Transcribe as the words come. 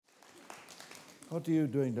What are you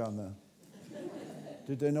doing down there?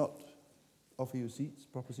 Did they not offer you seats,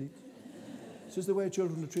 proper seats? It's just the way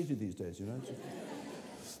children are treated these days, you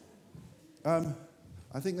know.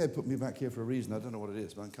 I think they put me back here for a reason. I don't know what it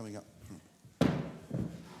is, but I'm coming up.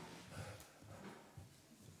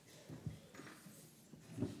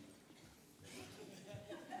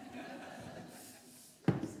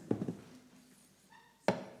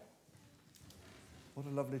 What a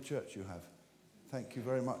lovely church you have. Thank you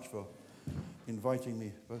very much for inviting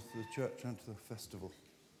me both to the church and to the festival,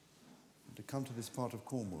 and to come to this part of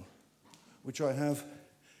Cornwall, which I have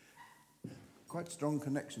quite strong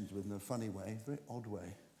connections with in a funny way, very odd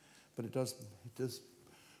way, but it does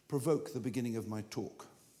provoke the beginning of my talk.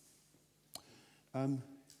 I'm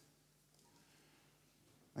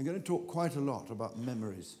going to talk quite a lot about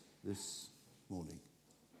memories this morning.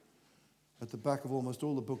 At the back of almost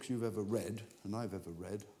all the books you've ever read, and I've ever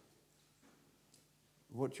read,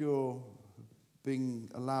 what you're being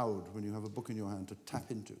allowed when you have a book in your hand to tap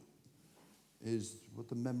into is what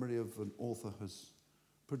the memory of an author has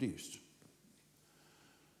produced.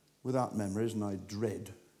 Without memories, and I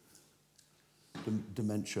dread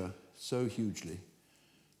dementia so hugely,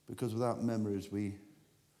 because without memories we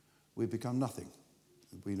become nothing.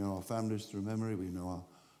 We know our families through memory, we know our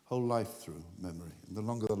whole life through memory. And the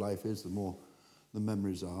longer the life is, the more the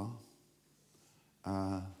memories are,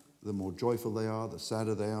 the more joyful they are, the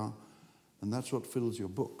sadder they are. And that's what fills your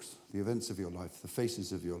books, the events of your life, the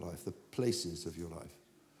faces of your life, the places of your life.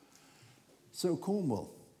 So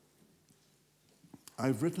Cornwall.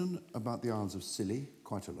 I've written about the Isles of Scilly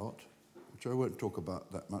quite a lot, which I won't talk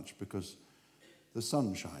about that much because the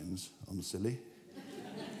sun shines on Scilly.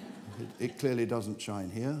 It clearly doesn't shine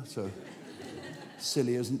here, so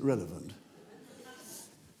Scilly isn't relevant.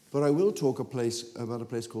 But I will talk about a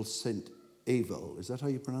place called St. Evel. Is that how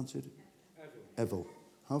you pronounce it? Evel.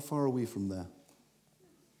 How far are we from there?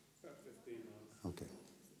 About 15 miles. Okay.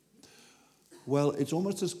 Well, it's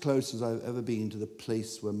almost as close as I've ever been to the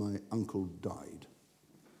place where my uncle died.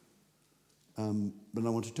 But I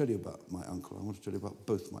want to tell you about my uncle. I want to tell you about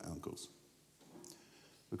both my uncles.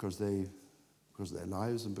 Because of their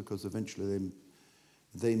lives and because eventually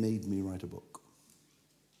they made me write a book.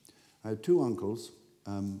 I had two uncles.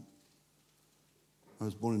 I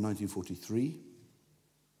was born in 1943.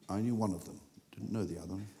 I knew one of them. Didn't know the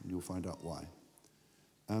other, and you'll find out why.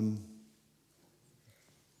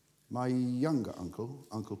 My younger uncle,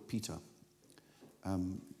 Uncle Peter,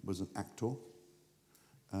 was an actor.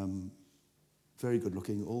 Very good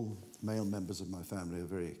looking. All male members of my family are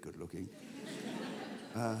very good looking.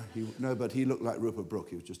 But he looked like Rupert Brooke.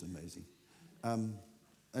 He was just amazing.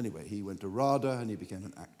 Anyway, he went to RADA and he became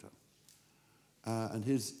an actor. And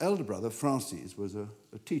his elder brother, Francis, was a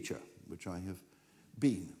teacher, which I have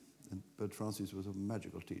been. But Francis was a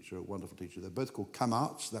magical teacher, a wonderful teacher. They're both called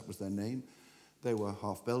Camarts, that was their name. They were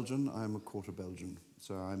half Belgian. I'm a quarter Belgian.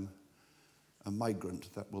 So I'm a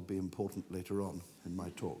migrant. That will be important later on in my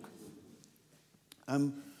talk.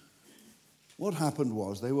 What happened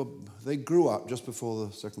was they grew up just before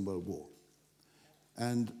the Second World War.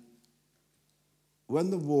 And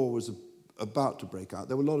when the war was about to break out,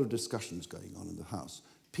 there were a lot of discussions going on in the house.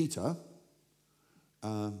 Peter,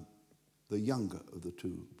 the younger of the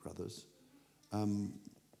two brothers,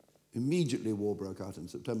 immediately war broke out in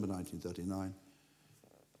September 1939.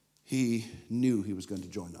 He knew he was going to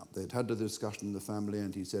join up. They'd had the discussion in the family,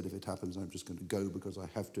 and he said, if it happens, I'm just going to go because I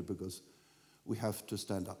have to, because we have to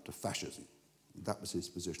stand up to fascism. That was his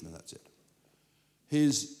position, and that's it.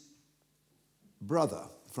 His brother,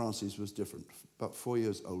 Francis, was different, about 4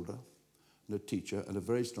 years older, and a teacher, and a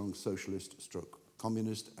very strong socialist,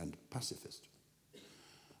 communist, and pacifist.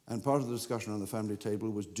 And part of the discussion around the family table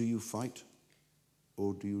was, do you fight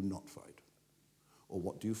or do you not fight? Or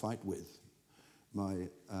what do you fight with? My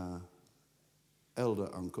elder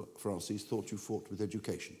uncle, Francis, thought you fought with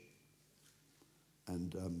education.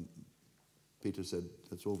 And Peter said,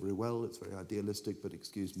 that's all very well, it's very idealistic, but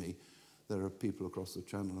excuse me, there are people across the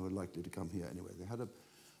channel who are likely to come here anyway. They had,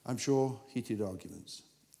 I'm sure, heated arguments.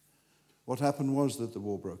 What happened was that the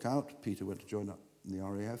war broke out. Peter went to join up in the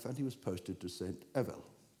RAF, and he was posted to St. Evel,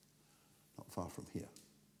 not far from here.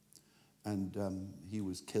 And he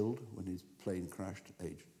was killed when his plane crashed at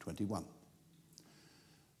age 21.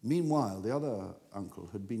 Meanwhile, the other uncle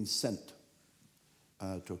had been sent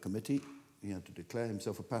to a committee. He had to declare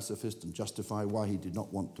himself a pacifist and justify why he did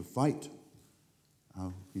not want to fight.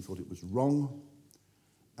 He thought it was wrong.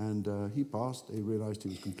 And he passed. They realized he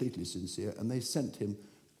was completely sincere, and they sent him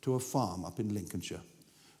to a farm up in Lincolnshire,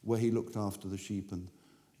 where he looked after the sheep and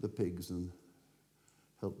the pigs and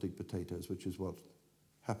helped dig potatoes, which is what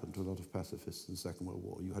happened to a lot of pacifists in the Second World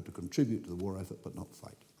War. You had to contribute to the war effort but not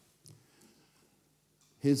fight.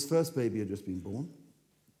 His first baby had just been born,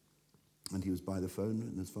 and he was by the phone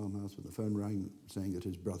in his farmhouse when the phone rang saying that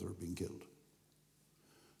his brother had been killed.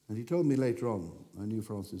 And he told me later on, I knew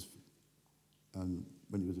Francis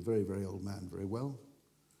when he was a very, very old man very well,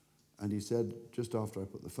 and he said, just after I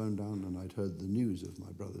put the phone down and I'd heard the news of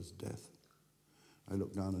my brother's death, I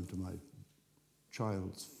looked down into my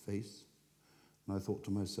child's face, and I thought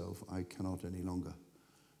to myself, I cannot any longer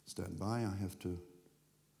stand by. I have to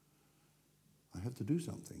do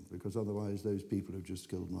something, because otherwise those people who just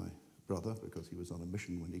killed my brother because he was on a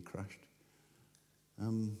mission when he crashed,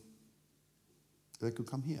 they could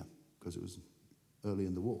come here, because it was early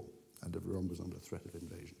in the war and everyone was under threat of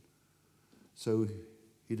invasion. So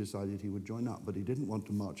he decided he would join up, but he didn't want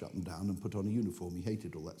to march up and down and put on a uniform. He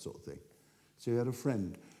hated all that sort of thing. So he had a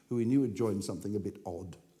friend who he knew had joined something a bit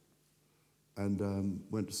odd, and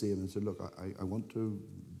went to see him and said, look, I want to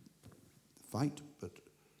fight, but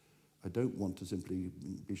I don't want to simply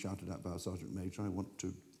be shouted at by a sergeant major. I want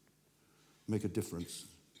to make a difference.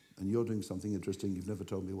 And you're doing something interesting. You've never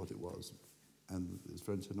told me what it was. And his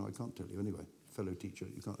friend said, no, I can't tell you anyway. Fellow teacher,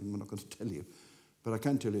 I'm not going to tell you. But I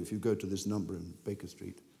can tell you, if you go to this number in Baker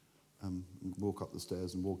Street, walk up the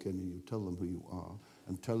stairs and walk in, and you tell them who you are,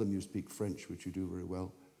 and tell them you speak French, which you do very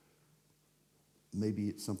well, maybe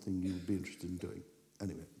it's something you would be interested in doing.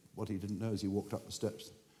 Anyway, what he didn't know as he walked up the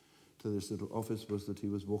steps to this little office was that he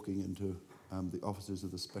was walking into the offices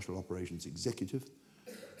of the Special Operations Executive,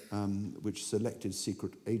 which selected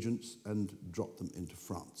secret agents and dropped them into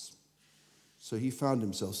France. So he found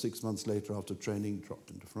himself 6 months later, after training,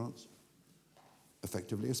 dropped into France,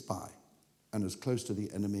 effectively a spy, and as close to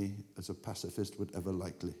the enemy as a pacifist would ever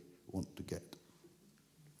likely want to get.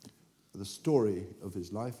 The story of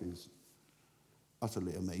his life is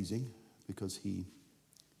utterly amazing, because he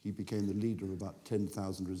became the leader of about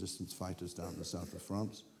 10,000 resistance fighters down the south of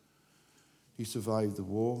France. He survived the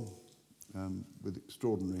war with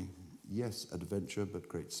extraordinary, yes, adventure, but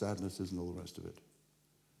great sadnesses and all the rest of it.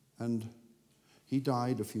 And he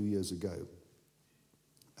died a few years ago,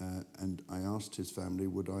 and I asked his family,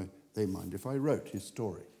 would they mind if I wrote his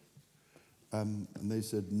story? And they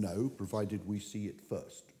said no, provided we see it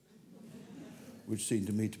first, which seemed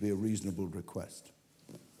to me to be a reasonable request.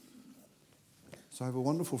 So I have a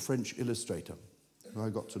wonderful French illustrator who I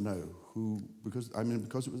got to know, because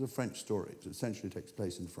it was a French story, it essentially takes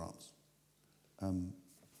place in France.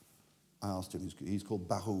 I asked him, he's called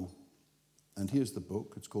Barou, and here's the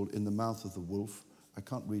book. It's called In the Mouth of the Wolf. I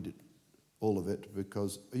can't read it, all of it,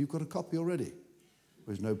 because, you've got a copy already?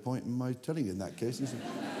 There's no point in my telling you in that case, is it?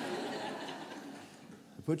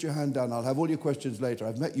 Put your hand down, I'll have all your questions later.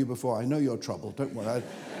 I've met you before, I know your trouble, don't worry.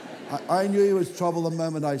 I knew he was trouble the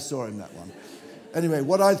moment I saw him, that one. Anyway,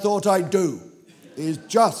 what I thought I'd do is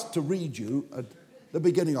just to read you at the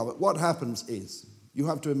beginning of it. What happens is, you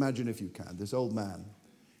have to imagine, if you can, this old man,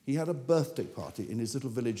 he had a birthday party in his little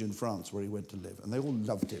village in France where he went to live, and they all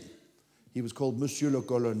loved him. He was called Monsieur le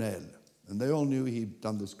Colonel, and they all knew he'd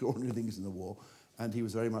done the extraordinary things in the war, and he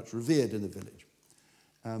was very much revered in the village.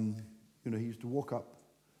 He used to walk up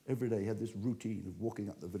every day. He had this routine of walking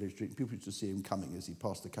up the village street, and people used to see him coming as he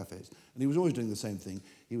passed the cafes. And he was always doing the same thing.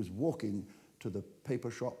 He was walking to the paper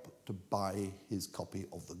shop to buy his copy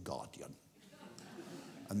of The Guardian.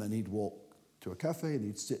 And then he'd walk to a cafe and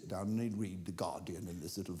he'd sit down and he'd read The Guardian in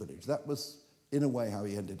this little village. That was, in a way, how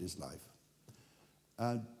he ended his life.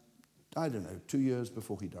 I don't know, 2 years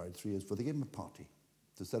before he died, 3 years before, they gave him a party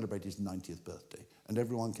to celebrate his 90th birthday. And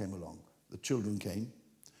everyone came along. The children came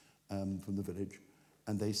from the village,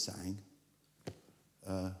 and they sang,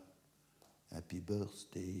 happy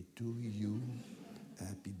birthday to you,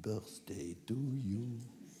 happy birthday to you.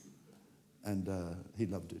 And he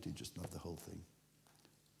loved it, he just loved the whole thing.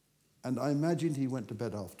 And I imagined he went to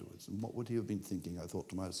bed afterwards, and what would he have been thinking, I thought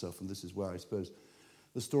to myself, and this is where I suppose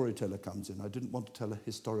the storyteller comes in. I didn't want to tell a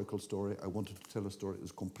historical story, I wanted to tell a story that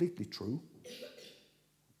was completely true,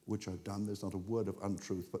 which I've done. There's not a word of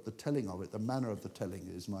untruth, but the telling of it, the manner of the telling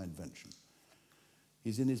is my invention.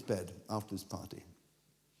 He's in his bed after this party,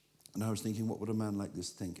 and I was thinking, what would a man like this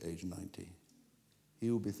think, age 90? He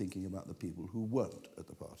would be thinking about the people who weren't at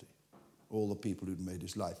the party, all the people who'd made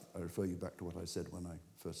his life. I refer you back to what I said when I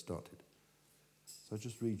first started. So I'll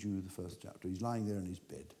just read you the first chapter. He's lying there in his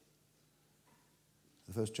bed.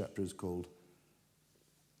 The first chapter is called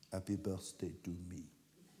Happy Birthday to Me.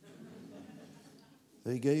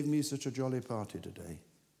 They gave me such a jolly party today.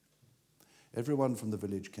 Everyone from the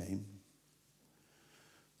village came.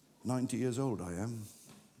 90 years old I am.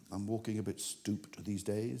 I'm walking a bit stooped these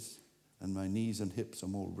days, and my knees and hips are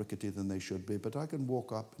more rickety than they should be, but I can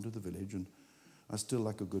walk up into the village, and I still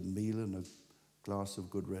like a good meal and a glass of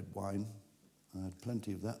good red wine. I had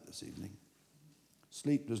plenty of that this evening.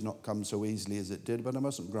 Sleep does not come so easily as it did, but I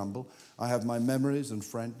mustn't grumble. I have my memories and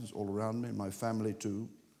friends all around me, my family too,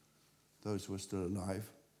 those who are still alive.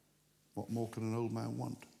 What more can an old man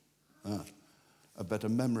want? A better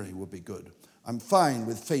memory would be good. I'm fine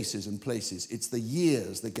with faces and places. It's the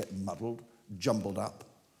years that get muddled, jumbled up.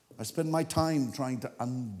 I spend my time trying to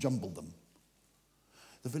unjumble them.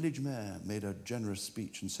 The village mayor made a generous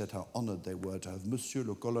speech and said how honored they were to have Monsieur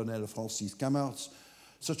le Colonel Francis Camars,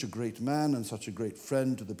 such a great man and such a great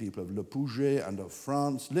friend to the people of Le Pouget and of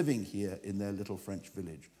France, living here in their little French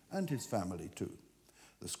village, and his family too.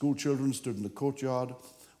 The school children stood in the courtyard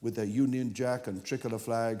with their Union Jack and tricolour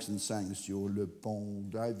flags and sang Sur le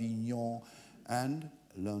pont d'Avignon and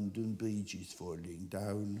London Bridge is falling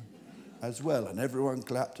down as well. And everyone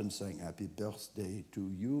clapped and sang Happy Birthday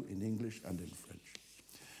to you in English and in French.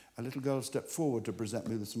 A little girl stepped forward to present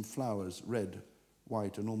me with some flowers, red,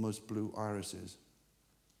 white, and almost blue irises.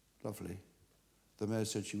 Lovely. The mayor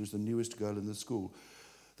said she was the newest girl in the school,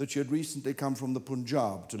 that she had recently come from the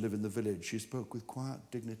Punjab to live in the village. She spoke with quiet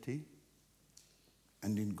dignity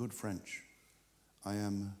and in good French. I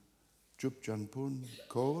am Jup Janpun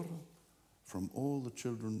Kaur. From all the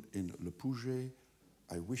children in Le Pouget,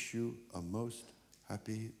 I wish you a most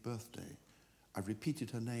happy birthday. I repeated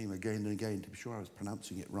her name again and again to be sure I was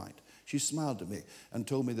pronouncing it right. She smiled at me and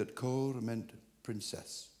told me that Kaur meant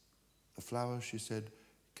princess. The flower, she said,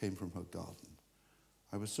 came from her garden.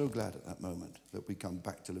 I was so glad at that moment that we come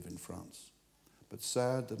back to live in France, but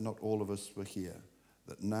sad that not all of us were here,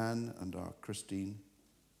 that Nan and our Christine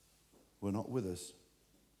were not with us,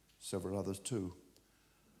 several others too.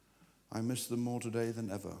 I miss them more today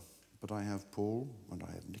than ever, but I have Paul, and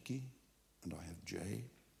I have Nikki, and I have Jay,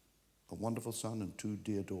 a wonderful son and two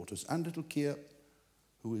dear daughters, and little Kia,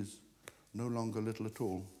 who is no longer little at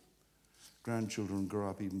all. Grandchildren grow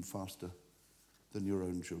up even faster than your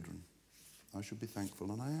own children. I should be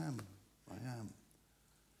thankful, and I am.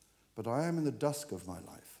 But I am in the dusk of my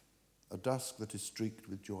life, a dusk that is streaked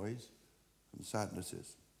with joys and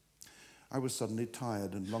sadnesses. I was suddenly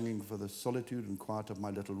tired and longing for the solitude and quiet of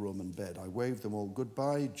my little room and bed. I waved them all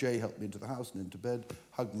goodbye. Jay helped me into the house and into bed,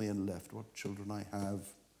 hugged me and left. What children I have,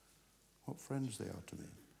 what friends they are to me.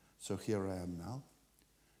 So here I am now,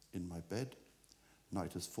 in my bed.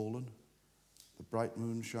 Night has fallen, the bright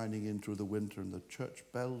moon shining in through the winter and the church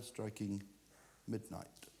bell striking midnight.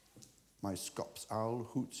 My Scops owl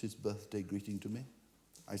hoots his birthday greeting to me.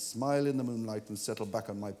 I smile in the moonlight and settle back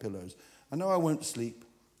on my pillows. I know I won't sleep.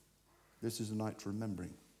 This is a night for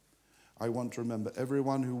remembering. I want to remember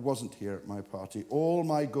everyone who wasn't here at my party, all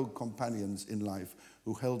my good companions in life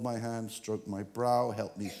who held my hand, stroked my brow,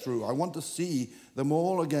 helped me through. I want to see them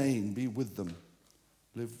all again, be with them,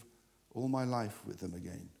 live all my life with them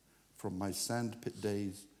again, from my sandpit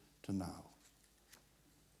days to now.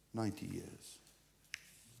 90 years.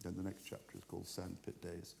 Then the next chapter is called Sandpit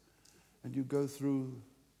Days. And you go through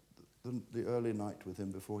the early night with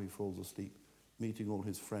him before he falls asleep, meeting all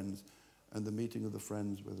his friends, and the meeting of the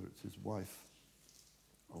friends, whether it's his wife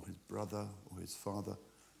or his brother or his father,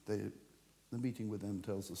 the meeting with them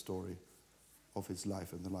tells the story of his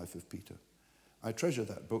life and the life of Peter. I treasure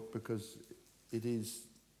that book because it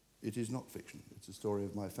is not fiction. It's a story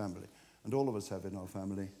of my family. And all of us have in our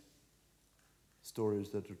family stories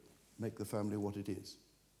that make the family what it is.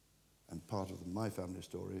 And part of my family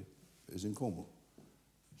story is in Cornwall,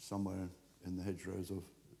 somewhere in the hedgerows of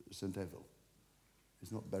St. Eville.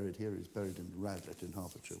 He's not buried here, he's buried in Radlett in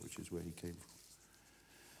Hertfordshire, which is where he came from.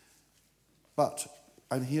 But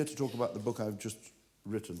I'm here to talk about the book I've just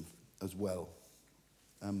written as well.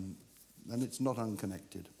 And it's not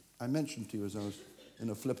unconnected. I mentioned to you as I was in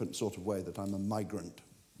a flippant sort of way that I'm a migrant.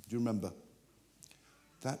 Do you remember?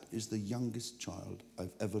 That is the youngest child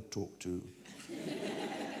I've ever talked to.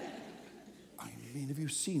 I mean, have you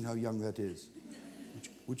seen how young that is?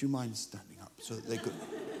 Would you mind standing up so that they could...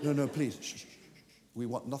 No, please. Shh. We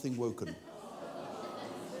want nothing woken.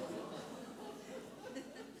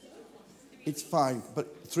 It's fine,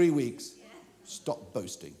 but 3 weeks. Stop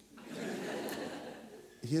boasting.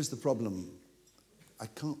 Here's the problem. I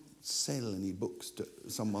can't sell any books to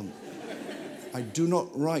someone. I do not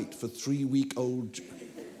write for 3-week-old...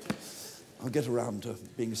 I'll get around to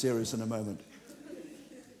being serious in a moment.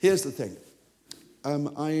 Here's the thing.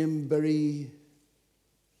 I am very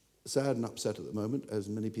sad and upset at the moment, as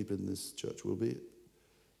many people in this church will be,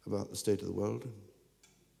 about the state of the world.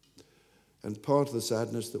 And part of the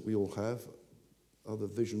sadness that we all have are the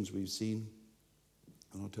visions we've seen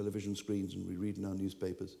on our television screens and we read in our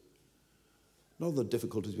newspapers Not the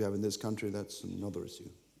difficulties we have in this country, that's another issue,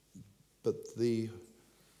 but the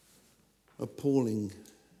appalling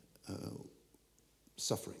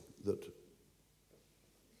suffering that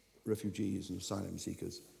refugees and asylum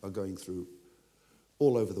seekers are going through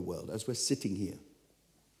all over the world as we're sitting here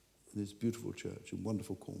in this beautiful church in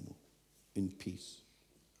wonderful Cornwall, in peace,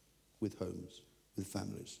 with homes, with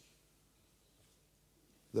families.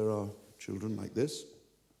 There are children like this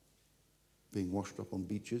being washed up on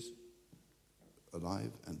beaches,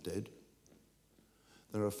 alive and dead.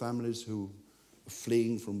 There are families who are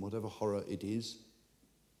fleeing from whatever horror it is,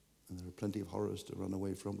 and there are plenty of horrors to run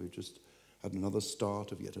away from. We've just had another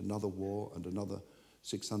start of yet another war and another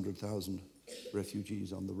 600,000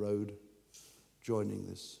 refugees on the road, joining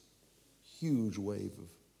this huge wave of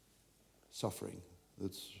suffering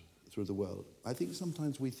that's through the world. I think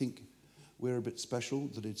sometimes we think we're a bit special,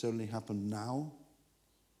 that it's only happened now.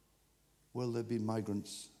 Well, there have been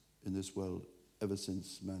migrants in this world ever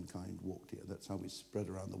since mankind walked here. That's how we spread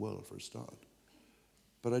around the world for a start.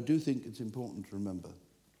 But I do think it's important to remember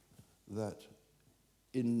that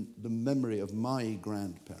in the memory of my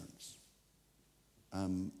grandparents,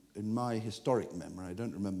 in my historic memory, I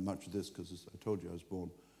don't remember much of this because, as I told you, I was born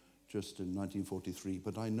just in 1943,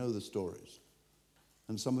 but I know the stories.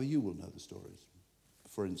 And some of you will know the stories.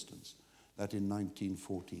 For instance, that in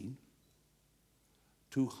 1914,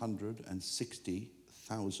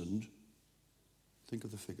 260,000, think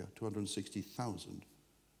of the figure, 260,000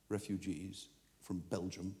 refugees from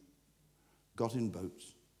Belgium got in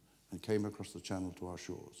boats and came across the channel to our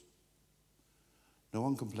shores. No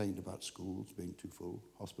one complained about schools being too full,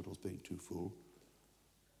 hospitals being too full.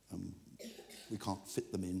 We can't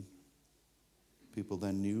fit them in. People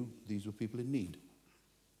then knew these were people in need,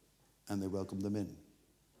 and they welcomed them in.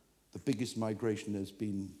 The biggest migration has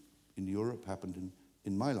been in Europe, happened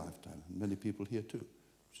in my lifetime, and many people here too.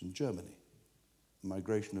 It's in Germany. A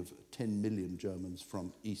migration of 10 million Germans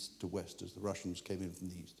from east to west as the Russians came in from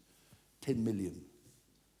the east. 10 million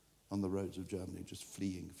on the roads of Germany, just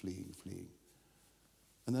fleeing, fleeing, fleeing.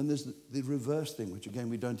 And then there's the reverse thing, which again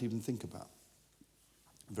we don't even think about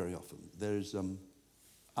very often. There's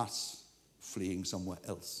us fleeing somewhere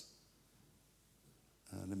else.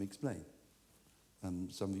 Let me explain.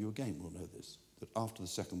 Some of you again will know this, that after the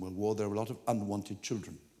Second World War there were a lot of unwanted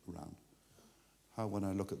children around. How, when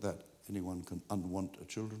I look at that, anyone can unwant a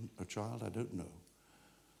child, I don't know.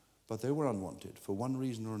 But they were unwanted for one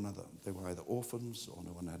reason or another. They were either orphans or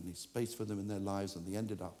no one had any space for them in their lives, and they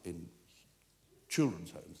ended up in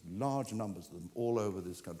children's homes, large numbers of them all over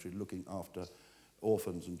this country looking after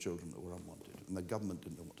orphans and children that were unwanted. And the government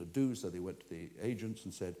didn't know what to do, so they went to the agents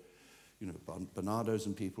and said, you know, Barnardos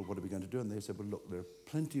and people, what are we going to do? And they said, well, look, there are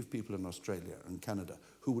plenty of people in Australia and Canada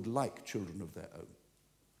who would like children of their own.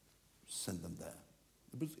 Send them there.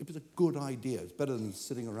 It was a good idea. It's better than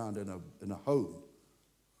sitting around in a home.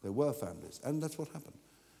 There were families, and that's what happened.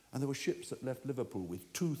 And there were ships that left Liverpool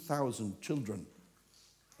with 2,000 children.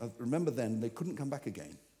 Remember then, they couldn't come back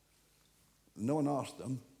again. No one asked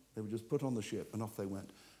them. They were just put on the ship, and off they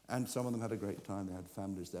went. And some of them had a great time. They had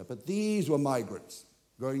families there. But these were migrants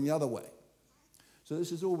going the other way. So this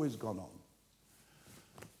has always gone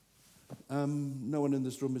on. No one in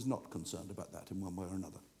this room is not concerned about that in one way or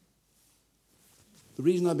another. The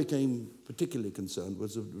reason I became particularly concerned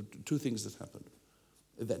was of two things that happened.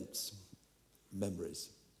 Events,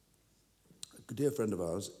 memories. A dear friend of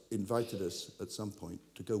ours invited us at some point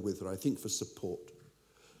to go with her, I think for support,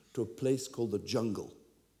 to a place called the Jungle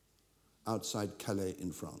outside Calais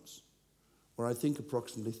in France, where I think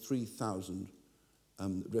approximately 3,000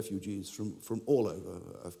 refugees from all over,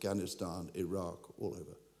 Afghanistan, Iraq, all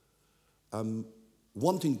over,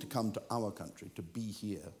 wanting to come to our country, to be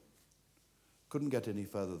here, couldn't get any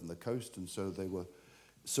further than the coast, and so they were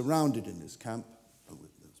surrounded in this camp with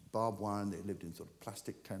barbed wire, and they lived in sort of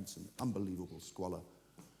plastic tents and unbelievable squalor.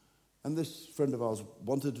 And this friend of ours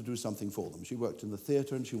wanted to do something for them. She worked in the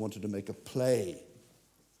theatre, and she wanted to make a play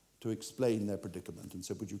to explain their predicament, and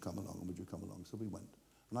said, would you come along, and would you come along? So we went.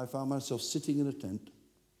 And I found myself sitting in a tent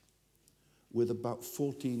with about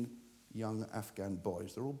 14 young Afghan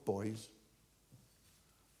boys. They're all boys,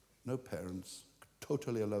 no parents,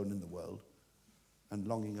 totally alone in the world, and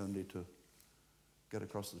longing only to get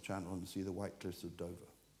across the channel and see the white cliffs of Dover.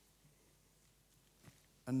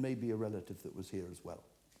 And maybe a relative that was here as well,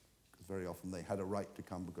 because very often they had a right to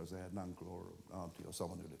come because they had an uncle or an auntie or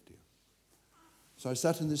someone who lived here. So I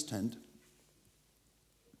sat in this tent,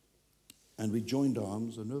 and we joined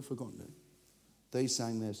arms. I've never forgotten it. They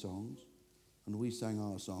sang their songs, and we sang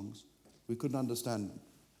our songs. We couldn't understand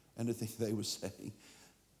anything they were saying.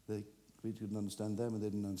 We didn't understand them, and they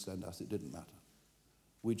didn't understand us. It didn't matter.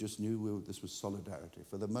 We just knew this was solidarity.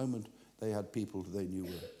 For the moment, they had people who they knew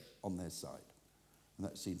were on their side. And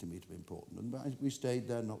that seemed to me to be important. And we stayed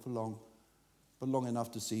there, not for long, but long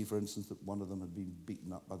enough to see, for instance, that one of them had been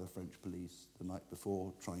beaten up by the French police the night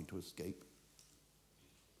before, trying to escape.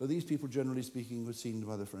 But these people, generally speaking, were seen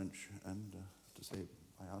by the French and, to say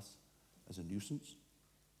by us, as a nuisance.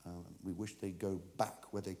 We wished they'd go back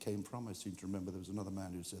where they came from. I seem to remember there was another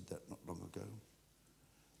man who said that not long ago.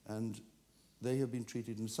 And they have been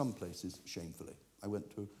treated in some places shamefully. I went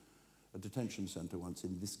to a detention centre once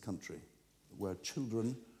in this country where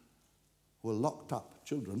children were locked up,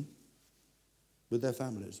 children with their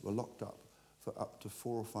families were locked up for up to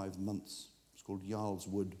 4 or 5 months. It's called Jarl's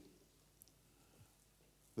Wood,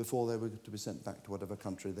 before they were to be sent back to whatever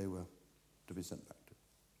country they were to be sent back to.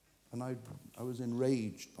 And I was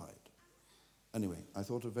enraged by it. Anyway, I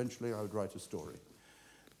thought eventually I would write a story.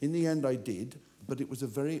 In the end I did, but it was a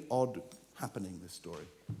very odd happening, this story.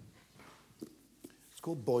 It's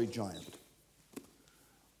called Boy Giant.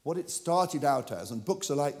 What it started out as, and books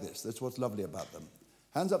are like this, that's what's lovely about them.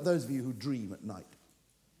 Hands up those of you who dream at night.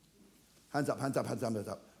 Hands up, hands up, hands up, hands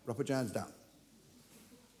up. Put your hands down.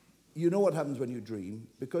 You know what happens when you dream.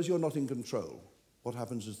 Because you're not in control, what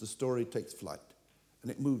happens is the story takes flight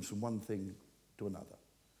and it moves from one thing to another.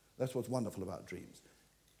 That's what's wonderful about dreams.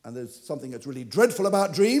 And there's something that's really dreadful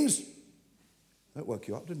about dreams. That woke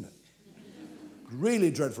you up, didn't it?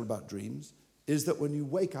 Really dreadful about dreams is that when you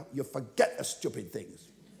wake up, you forget the stupid things.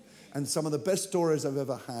 And some of the best stories I've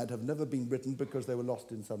ever had have never been written because they were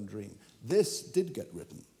lost in some dream. This did get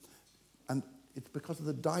written. And it's because of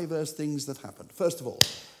the diverse things that happened. First of all,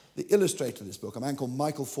 the illustrator of this book, a man called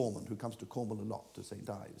Michael Foreman, who comes to Cornwall a lot, to St.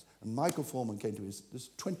 Ives. And Michael Foreman came to me this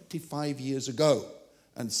 25 years ago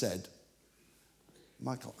and said,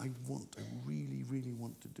 Michael, I really, really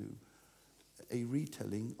want to do a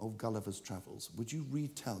retelling of Gulliver's Travels. Would you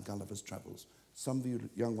retell Gulliver's Travels? Some of you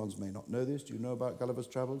young ones may not know this. Do you know about Gulliver's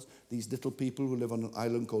Travels? These little people who live on an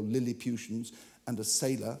island called Lilliputians, and a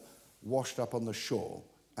sailor washed up on the shore.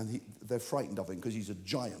 And they're frightened of him because he's a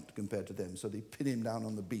giant compared to them. So they pin him down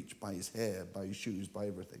on the beach by his hair, by his shoes, by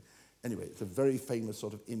everything. Anyway, it's a very famous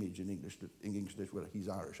sort of image in English. Well, he's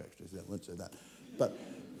Irish, actually, so I won't say that. But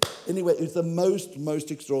anyway, it's the most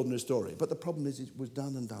extraordinary story. But the problem is it was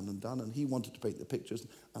done and done and done, and he wanted to paint the pictures,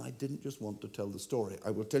 and I didn't just want to tell the story.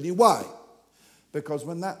 I will tell you why. Because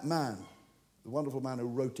when that man, the wonderful man who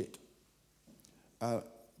wrote it,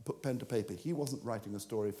 put pen to paper, he wasn't writing a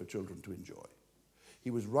story for children to enjoy. He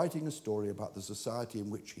was writing a story about the society in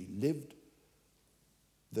which he lived,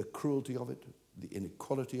 the cruelty of it, the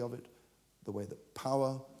inequality of it, the way that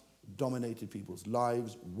power dominated people's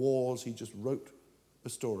lives, wars. He just wrote a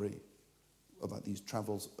story about these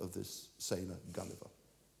travels of this sailor, Gulliver.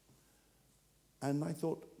 And I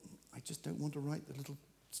thought, I just don't want to write the little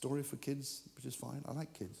story for kids, which is fine. I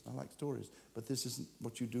like kids, I like stories. But this isn't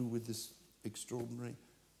what you do with this extraordinary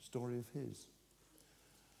story of his.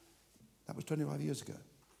 That was 25 years ago.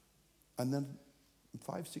 And then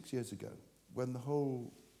 5-6 years ago, when the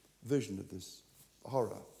whole vision of this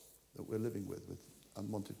horror that we're living with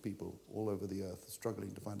unwanted people all over the earth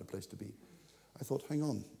struggling to find a place to be, I thought, hang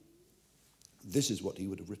on, this is what he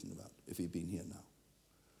would have written about if he'd been here now.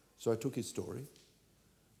 So I took his story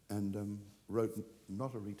and wrote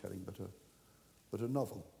not a retelling, but a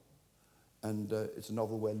novel. And it's a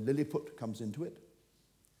novel where Lilliput comes into it,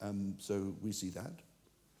 so we see that.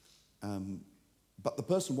 But the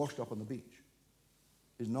person washed up on the beach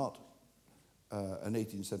is not an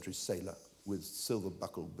 18th century sailor with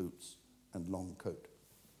silver-buckled boots and long coat.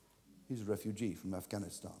 He's a refugee from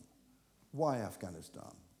Afghanistan. Why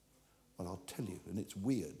Afghanistan? Well, I'll tell you, and it's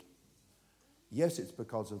weird. Yes, it's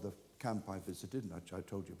because of the camp I visited, and which I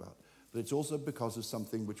told you about, but it's also because of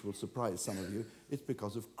something which will surprise some of you. It's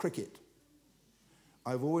because of cricket.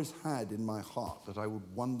 I've always had in my heart that I would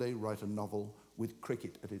one day write a novel with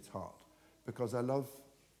cricket at its heart, because I love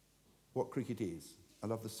what cricket is. I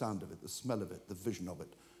love the sound of it, the smell of it, the vision of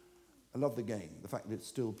it. I love the game, the fact that it's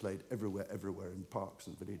still played everywhere in parks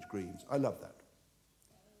and village greens. I love that.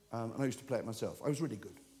 And I used to play it myself. I was really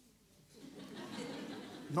good.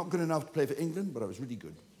 Not good enough to play for England, but I was really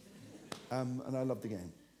good. And I loved the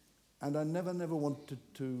game. And I never wanted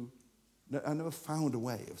to, I never found a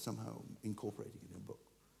way of somehow incorporating it in a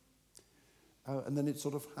book. And then it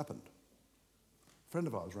sort of happened. A friend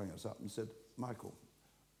of ours rang us up and said, Michael,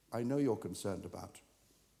 I know you're concerned about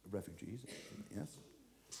refugees, yes?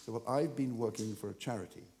 So well, I've been working for a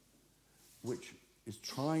charity which is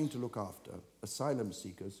trying to look after asylum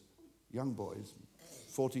seekers, young boys,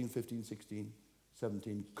 14, 15, 16,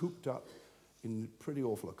 17, cooped up in pretty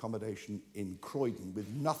awful accommodation in Croydon with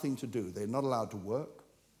nothing to do. They're not allowed to work.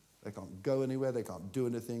 They can't go anywhere. They can't do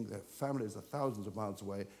anything. Their families are thousands of miles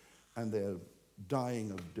away, and they're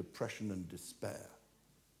dying of depression and despair.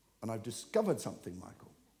 And I've discovered something,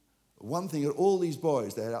 Michael. One thing that all these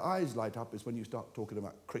boys, their eyes light up is when you start talking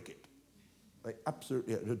about cricket. They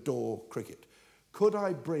absolutely adore cricket. Could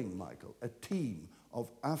I bring, Michael, a team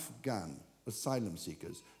of Afghan asylum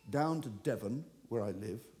seekers down to Devon, where I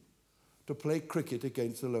live, to play cricket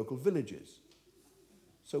against the local villages?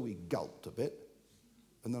 So we gulped a bit.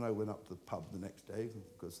 And then I went up to the pub the next day,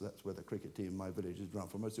 because that's where the cricket team in my village is run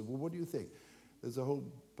from. I said, well, what do you think? There's a whole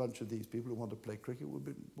bunch of these people who want to play cricket. What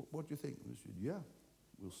do you think? And I said, yeah,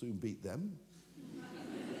 we'll soon beat them.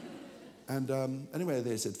 And anyway,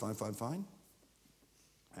 they said, fine.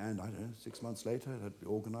 And I don't know, 6 months later, it had been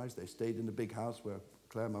organised. They stayed in the big house where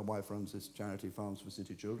Claire, my wife, runs this charity, Farms for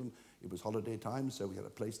City Children. It was holiday time, so we had a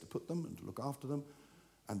place to put them and to look after them.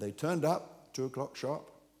 And they turned up, 2 o'clock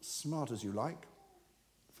sharp, smart as you like,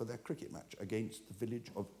 for their cricket match against the village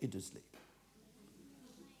of Iddesleigh.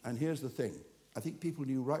 And here's the thing. I think people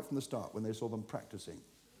knew right from the start when they saw them practicing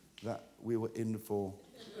that we were in for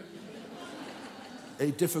a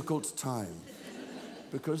difficult time.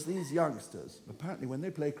 Because these youngsters, apparently when they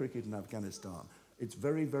play cricket in Afghanistan, it's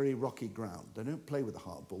very, very rocky ground. They don't play with a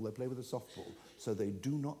hard ball, they play with a soft ball. So they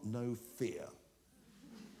do not know fear.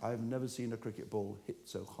 I've never seen a cricket ball hit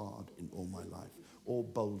so hard in all my life, or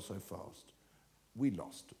bowled so fast. We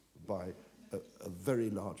lost by a very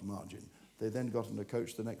large margin. They then got in a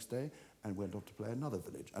coach the next day and went off to play another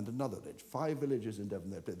village and another village. 5 villages in Devon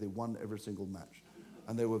they played. They won every single match.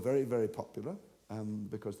 And they were very, very popular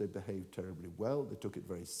because they behaved terribly well. They took it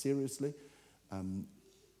very seriously. And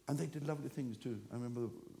they did lovely things too. I remember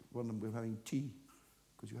one of them, we were having tea,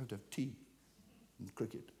 because you have to have tea in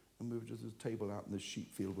cricket. And we were just at a table out in the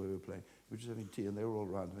sheep field where we were playing. We were just having tea, and they were all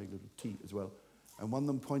around having a little tea as well. And one of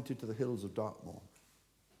them pointed to the hills of Dartmoor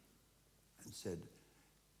and said,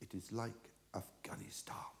 "It is like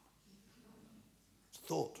Afghanistan."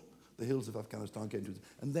 Thought the hills of Afghanistan came to us.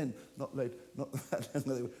 And then, not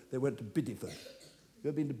that, they went to Bideford. You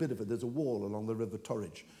ever been to Bideford? There's a wall along the River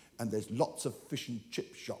Torridge, and there's lots of fish and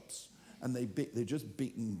chip shops. And they just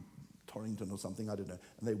beaten Torrington or something, I don't know.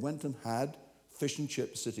 And they went and had fish and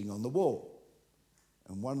chips sitting on the wall.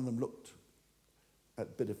 And one of them looked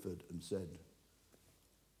at Bideford and said,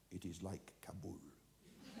 "It is like Kabul."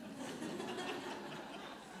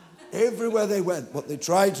 Everywhere they went, what they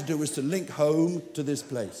tried to do was to link home to this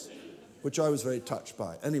place, which I was very touched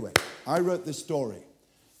by. Anyway, I wrote this story.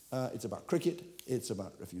 It's about cricket. It's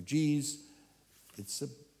about refugees. It's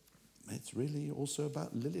really also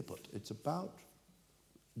about Lilliput. It's about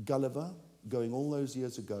Gulliver going all those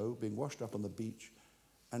years ago, being washed up on the beach.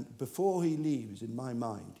 And before he leaves, in my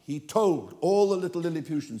mind, he told all the little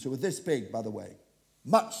Lilliputians, who were this big, by the way,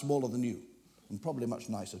 much smaller than you, and probably much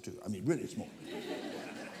nicer too. I mean, really small.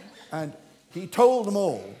 And he told them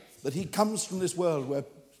all that he comes from this world where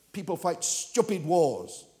people fight stupid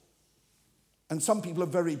wars. And some people are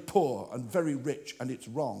very poor and very rich, and it's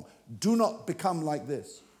wrong. Do not become like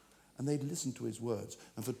this. And they'd listened to his words.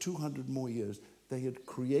 And for 200 more years, they had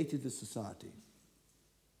created a society,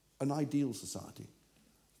 an ideal society,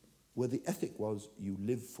 where the ethic was you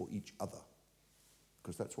live for each other.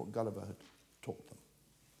 Because that's what Gulliver had taught them.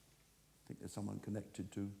 I think there's someone connected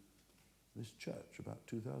to this church about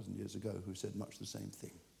 2,000 years ago who said much the same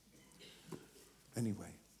thing.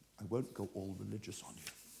 Anyway, I won't go all religious on you.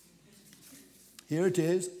 Here it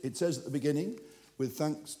is. It says at the beginning, with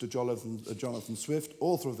thanks to Jonathan Swift,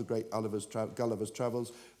 author of the great Gulliver's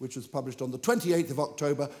Travels, which was published on the 28th of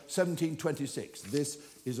October, 1726. This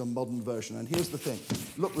is a modern version. And here's the thing.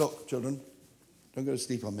 Look, children. Don't go to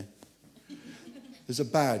sleep on me. There's a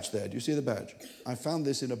badge there. Do you see the badge? I found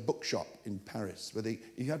this in a bookshop in Paris, where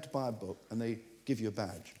you had to buy a book and they give you a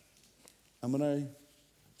badge. And when I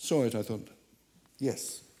saw it, I thought,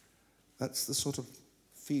 yes, that's the sort of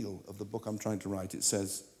feel of the book I'm trying to write. It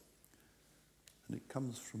says, and it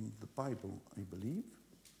comes from the Bible, I believe,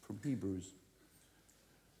 from Hebrews,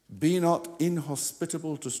 "Be not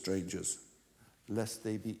inhospitable to strangers, lest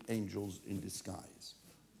they be angels in disguise."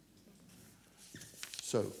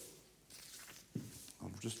 So,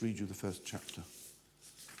 I'll just read you the first chapter.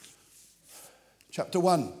 Chapter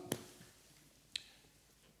 1.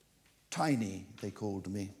 Tiny, they called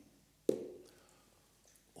me.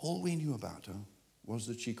 All we knew about her was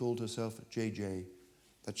that she called herself JJ,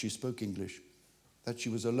 that she spoke English, that she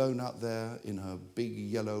was alone out there in her big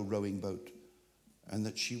yellow rowing boat, and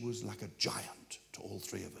that she was like a giant to all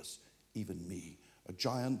 3 of us, even me, a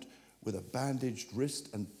giant with a bandaged wrist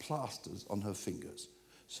and plasters on her fingers.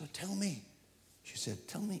 "So tell me," she said,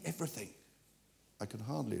 "tell me everything I could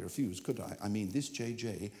hardly refuse, could I? I mean, this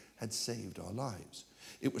JJ had saved our lives.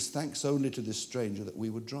 It was thanks only to this stranger that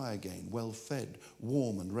we were dry again, well fed,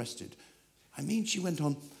 warm and rested. I mean, she went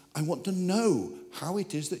on, I want to know how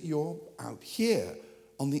it is that you're out here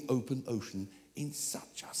on the open ocean in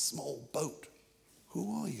such a small boat.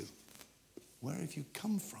 Who are you? Where have you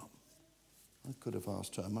come from? I could have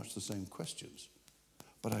asked her much the same questions,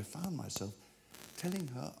 but I found myself telling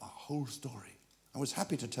her a whole story. I was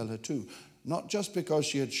happy to tell her too, not just because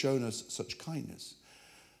she had shown us such kindness,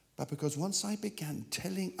 but because once I began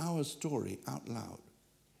telling our story out loud,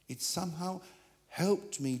 it somehow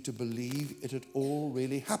helped me to believe it had all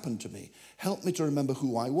really happened to me, helped me to remember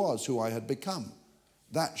who I was, who I had become.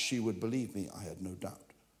 That she would believe me, I had no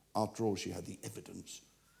doubt. After all, she had the evidence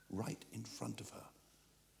right in front of her.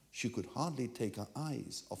 She could hardly take her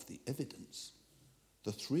eyes off the evidence.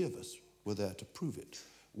 The three of us were there to prove it.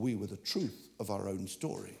 We were the truth of our own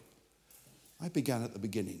story. I began at the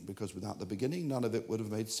beginning, because without the beginning, none of it would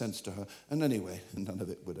have made sense to her. And anyway, none of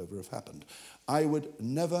it would ever have happened. I would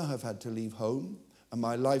never have had to leave home, and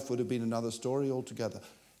my life would have been another story altogether.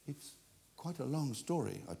 It's quite a long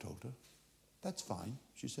story, I told her. That's fine,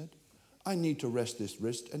 she said. I need to rest this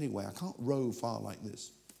wrist anyway. I can't row far like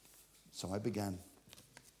this. So I began.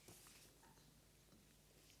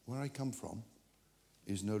 Where I come from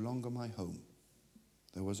is no longer my home.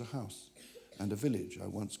 There was a house and a village I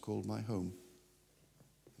once called my home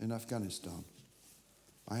in Afghanistan.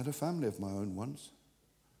 I had a family of my own once,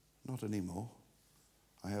 not anymore.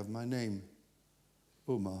 I have my name,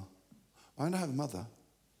 Umar. I have a mother,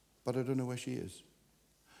 but I don't know where she is.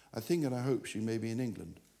 I think and I hope she may be in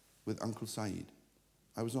England with Uncle Saeed.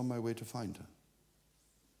 I was on my way to find her.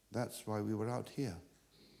 That's why we were out here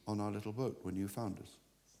on our little boat when you found us,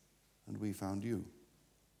 and we found you.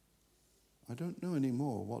 I don't know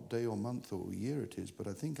anymore what day or month or year it is, but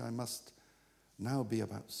I think I must now be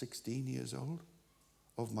about 16 years old.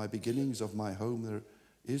 Of my beginnings, of my home, there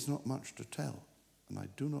is not much to tell, and I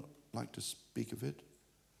do not like to speak of it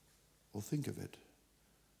or think of it,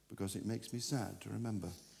 because it makes me sad to remember.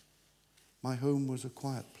 My home was a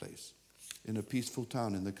quiet place in a peaceful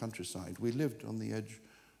town in the countryside. We lived on the edge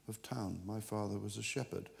of town. My father was a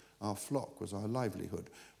shepherd. Our flock was our livelihood.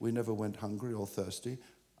 We never went hungry or thirsty.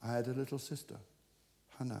 I had a little sister,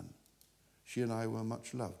 Hanan. She and I were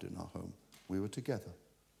much loved in our home. We were together.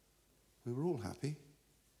 We were all happy.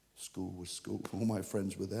 School was school. All my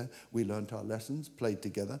friends were there. We learnt our lessons, played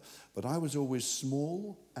together. But I was always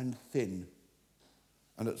small and thin.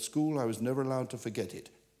 And at school, I was never allowed to forget it.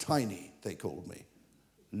 Tiny, they called me.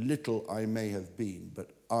 Little I may have been,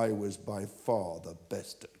 but I was by far the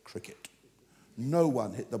best at cricket. No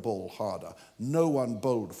one hit the ball harder. No one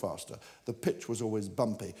bowled faster. The pitch was always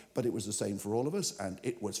bumpy, but it was the same for all of us, and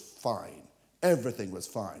it was fine. Everything was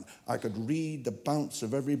fine. I could read the bounce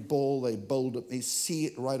of every ball they bowled at me, see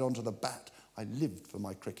it right onto the bat. I lived for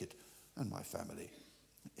my cricket and my family.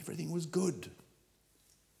 Everything was good.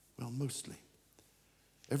 Well, mostly.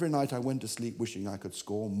 Every night I went to sleep wishing I could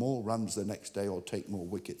score more runs the next day or take more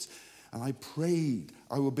wickets. And I prayed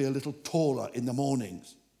I would be a little taller in the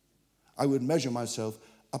mornings. I would measure myself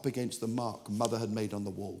up against the mark Mother had made on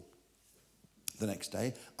the wall. The next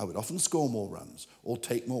day, I would often score more runs or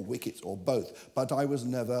take more wickets or both, but I was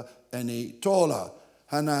never any taller.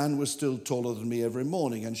 Hanan was still taller than me every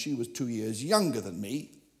morning, and she was 2 years younger than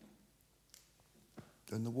me.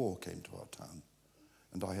 Then the war came to our town,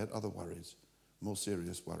 and I had other worries, more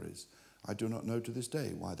serious worries. I do not know to this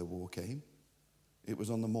day why the war came. It was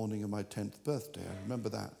on the morning of my 10th birthday. I remember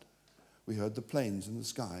that. We heard the planes in the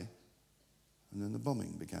sky, and then the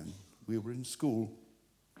bombing began. We were in school.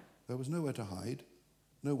 There was nowhere to hide,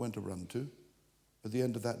 no one to run to. At the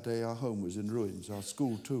end of that day, our home was in ruins, our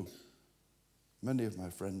school too. Many of my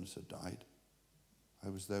friends had died. I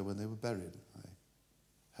was there when they were buried. I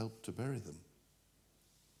helped to bury them.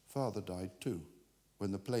 Father died too,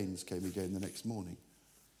 when the planes came again the next morning,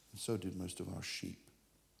 and so did most of our sheep.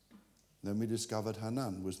 Then we discovered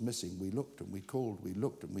Hanan was missing. We looked and we called, we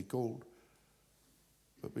looked and we called,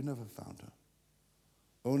 but we never found her.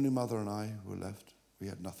 Only Mother and I were left. We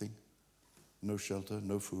had nothing, no shelter,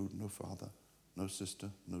 no food, no father, no sister,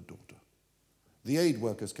 no daughter. The aid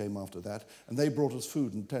workers came after that, and they brought us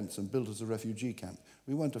food and tents and built us a refugee camp.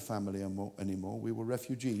 We weren't a family anymore. We were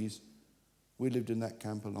refugees. We lived in that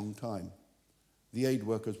camp a long time. The aid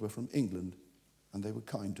workers were from England, and they were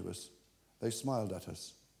kind to us. They smiled at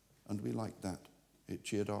us, and we liked that. It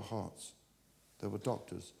cheered our hearts. There were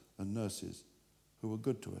doctors and nurses who were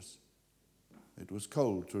good to us. It was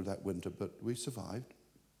cold through that winter, but we survived.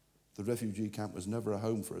 The refugee camp was never a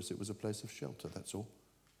home for us. It was a place of shelter, that's all.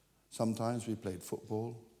 Sometimes we played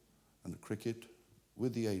football and cricket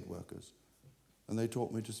with the aid workers, and they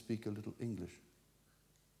taught me to speak a little English.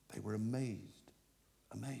 They were amazed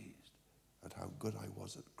at how good I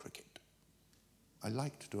was at cricket. I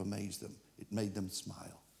liked to amaze them. It made them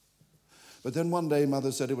smile. But then one day,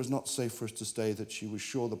 Mother said it was not safe for us to stay, that she was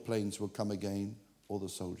sure the planes would come again, or the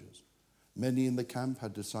soldiers. Many in the camp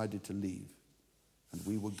had decided to leave, and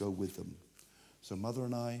we would go with them. So Mother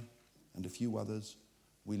and I, and a few others,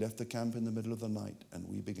 we left the camp in the middle of the night, and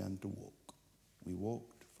we began to walk. We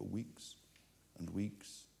walked for weeks and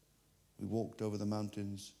weeks. We walked over the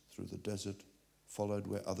mountains, through the desert, followed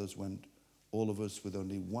where others went, all of us with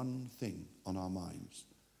only one thing on our minds: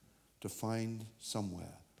 to find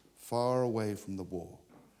somewhere far away from the war,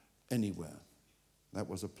 anywhere that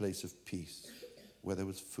was a place of peace, where there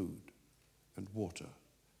was food and water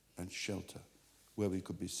and shelter, where we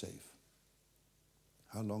could be safe.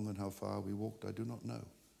 How long and how far we walked, I do not know.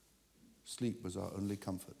 Sleep was our only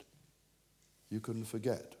comfort. You couldn't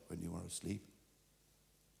forget when you were asleep.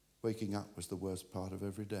 Waking up was the worst part of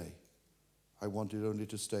every day. I wanted only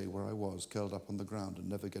to stay where I was, curled up on the ground, and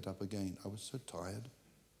never get up again. I was so tired,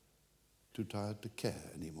 too tired to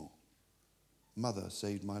care anymore. Mother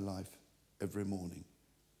saved my life every morning.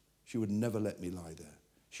 She would never let me lie there.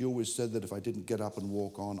 She always said that if I didn't get up and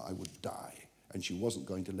walk on, I would die, and she wasn't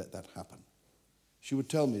going to let that happen. She would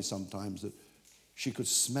tell me sometimes that she could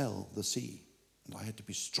smell the sea, and I had to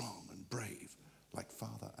be strong and brave, like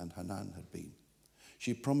Father and Hanan had been.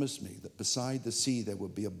 She promised me that beside the sea there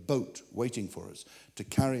would be a boat waiting for us to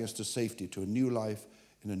carry us to safety, to a new life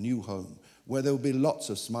in a new home, where there would be lots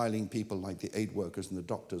of smiling people like the aid workers and the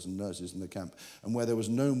doctors and nurses in the camp, and where there was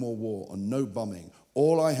no more war and no bombing.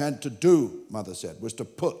 All I had to do, Mother said, was to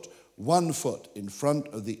put one foot in front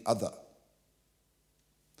of the other.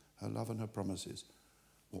 Her love and her promises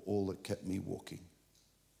were all that kept me walking.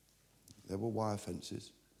 There were wire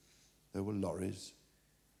fences, there were lorries,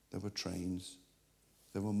 there were trains,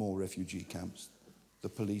 there were more refugee camps. The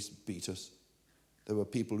police beat us. There were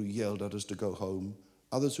people who yelled at us to go home,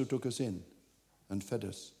 others who took us in and fed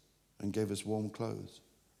us and gave us warm clothes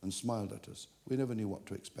and smiled at us. We never knew what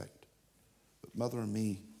to expect. But Mother and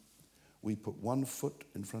me, we put one foot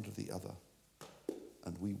in front of the other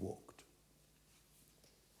and we walked.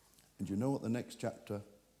 And you know what the next chapter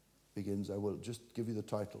begins? I will just give you the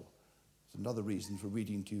title. It's another reason for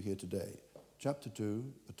reading to you here today. Chapter 2,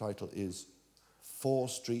 the title is 4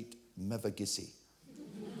 Street Mevagissey.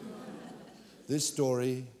 This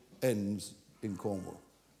story ends in Cornwall,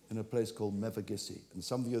 in a place called Mevagissey. And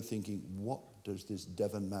some of you are thinking, what does this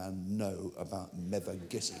Devon man know about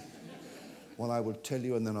Mevagissey? Well, I will tell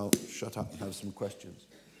you, and then I'll shut up and have some questions.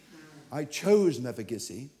 I chose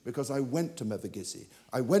Mevagissey because I went to Mevagissey.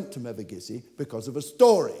 I went to Mevagissey because of a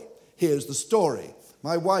story. Here's the story.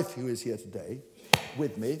 My wife, who is here today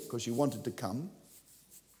with me, because she wanted to come.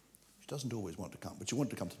 She doesn't always want to come, but she wanted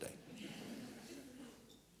to come today.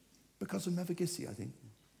 Because of Mevagissey, I think.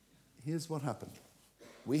 Here's what happened.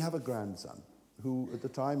 We have a grandson who, at the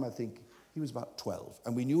time, I think he was about 12,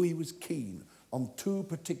 and we knew he was keen on 2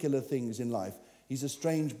 particular things in life. He's a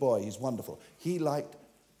strange boy. He's wonderful. He liked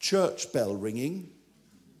church bell ringing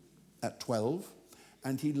at 12,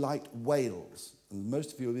 and he liked Wales. And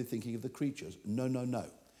most of you will be thinking of the creatures. No, no, no.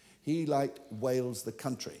 He liked Wales, the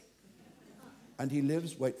country. And he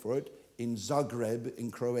lives, wait for it, in Zagreb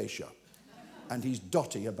in Croatia. And he's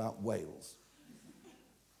dotty about Wales.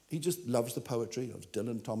 He just loves the poetry. He loves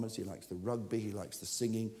Dylan Thomas. He likes the rugby. He likes the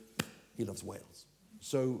singing. He loves Wales.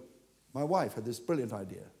 So my wife had this brilliant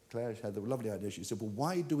idea. Claire had the lovely idea. She said, well,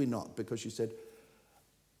 why do we not? Because she said,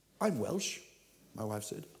 I'm Welsh. My wife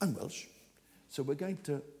said, I'm Welsh. So we're going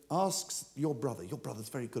to ask your brother's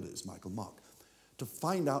very good at this, Michael, Mark, to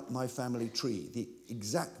find out my family tree, the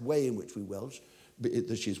exact way in which we Welsh,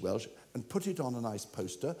 that she's Welsh, and put it on a nice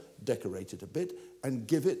poster, decorate it a bit, and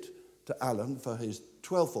give it to Alan for his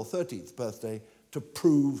 12th or 13th birthday to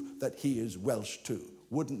prove that he is Welsh too.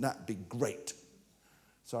 Wouldn't that be great?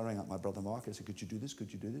 So I rang up my brother Mark. I said, could you do this?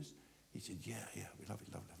 Could you do this? He said, yeah, we love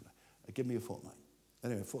it. Give me a fortnight.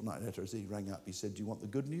 Anyway, a fortnight later, as he rang up, he said, do you want the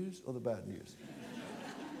good news or the bad news?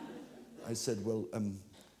 I said, well,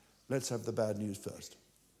 let's have the bad news first.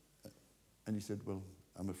 And he said, well,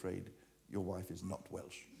 I'm afraid your wife is not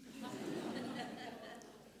Welsh.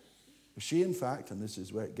 She, in fact, and this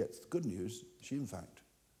is where it gets the good news, she, in fact,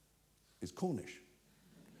 is Cornish.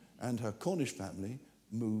 And her Cornish family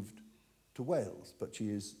moved to Wales, but she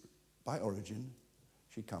is, by origin,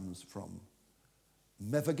 she comes from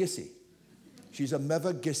Mevagissey. She's a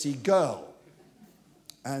Mevagissey girl.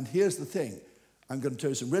 And here's the thing. I'm going to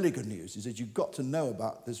tell you some really good news, is that you've got to know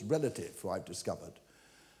about this relative who I've discovered.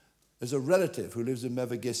 There's a relative who lives in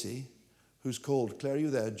Mevagissey who's called, Claire, are you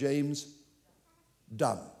there? James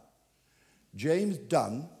Dunn. James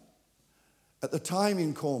Dunn, at the time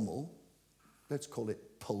in Cornwall, let's call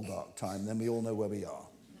it Poldark time, then we all know where we are,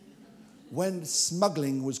 when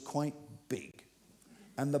smuggling was quite big.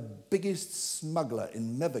 And the biggest smuggler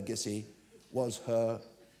in Mevagissey was her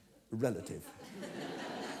relative.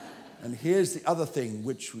 And here's the other thing,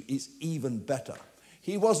 which is even better.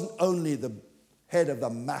 He wasn't only the head of the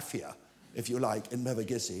mafia, if you like, in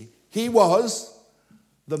Mevagissey. He was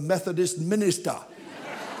the Methodist minister.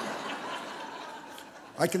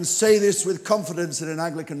 I can say this with confidence in an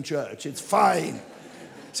Anglican church. It's fine.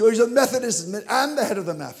 So he's a Methodist and the head of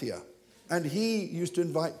the mafia. And he used to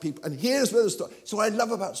invite people. And here's where the story. So what I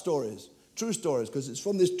love about stories, true stories, because it's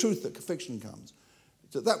from this truth that fiction comes.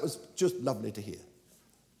 So that was just lovely to hear.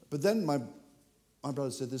 But then my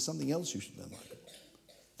brother said, there's something else you should know, Michael.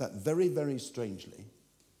 That very, very strangely,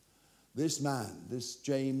 this man, this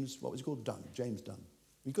James, what was he called? Dunn, James Dunn.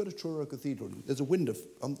 You go to Truro Cathedral, there's a window,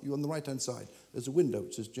 on the right-hand side, there's a window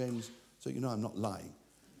which says James, so you know I'm not lying.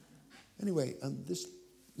 Anyway, this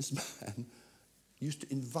man used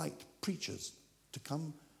to invite preachers to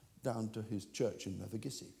come down to his church in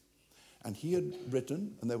Mevagissey. And he had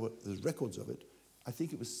written, and there's records of it, I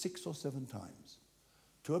think it was 6 or 7 times,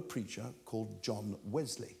 to a preacher called John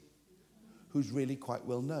Wesley, who's really quite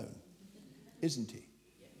well known, isn't he?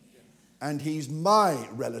 And he's my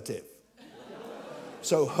relative.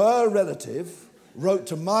 So her relative wrote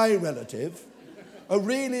to my relative a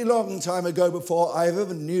really long time ago before I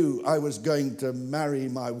ever knew I was going to marry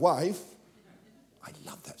my wife. I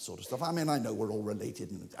love that sort of stuff. I mean, I know we're all related,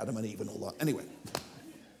 and Adam and Eve and all that. Anyway,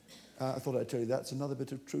 I thought I'd tell you that's another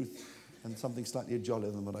bit of truth and something slightly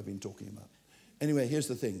jollier than what I've been talking about. Anyway, here's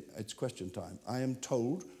the thing. It's question time. I am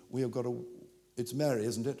told we have got it's Mary,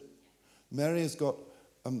 isn't it? Mary has got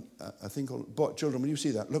a thing called, children, will you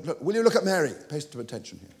see that? Look, will you look at Mary? Pay some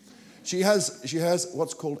attention here. She has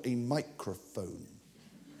what's called a microphone.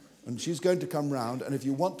 And she's going to come round, and if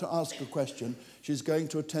you want to ask a question, she's going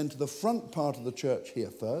to attend to the front part of the church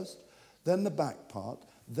here first, then the back part,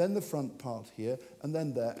 then the front part here, and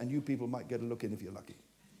then there, and you people might get a look in if you're lucky.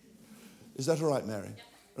 Is that all right, Mary?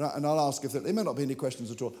 Yeah. Right, and I'll ask if there may not be any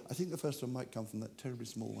questions at all. I think the first one might come from that terribly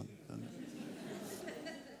small one.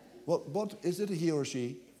 What is it, a he or a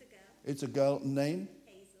she? It's a girl. It's a girl. Name?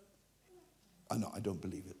 Hazel. No, I don't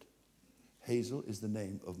believe it. Hazel is the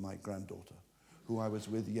name of my granddaughter, who I was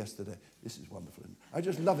with yesterday. This is wonderful. I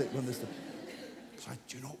just love it when this. So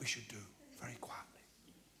do you know what we should do? Very quietly.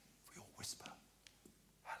 We all whisper,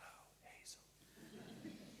 "Hello, Hazel."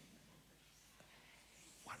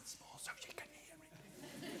 Once more so she can hear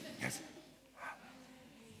it. Yes.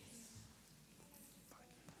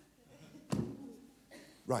 Hello.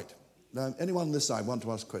 Right. Now, anyone on this side want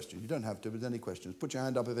to ask a question? You don't have to, but any questions. Put your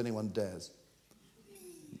hand up if anyone dares.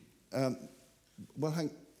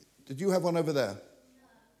 Did you have one over there?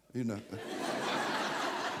 No. You know.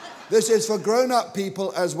 This is for grown-up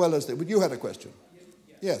people as well as... But you had a question?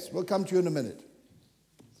 Yes, we'll come to you in a minute.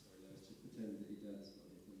 Sorry, I was just pretending that your dad's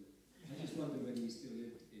got it. I just wonder whether you still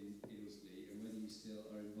live in Ilsley and whether you still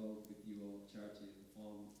are involved with your charity, the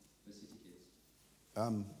Farm for City Kids.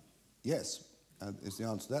 Yes, is the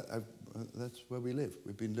answer to that. That's where we live.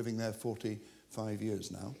 We've been living there 45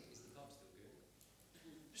 years now. Is the pub still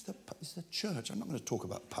good? It's a church. I'm not going to talk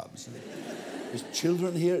about pubs. There's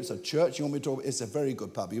children here. It's a church. You want me to talk about? It's a very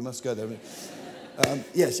good pub. You must go there.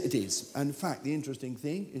 Yes, it is. And in fact, the interesting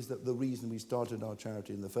thing is that the reason we started our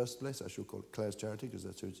charity in the first place, I should call it Claire's Charity because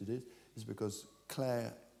that's what it is because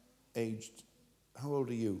Claire aged, how old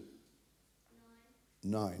are you?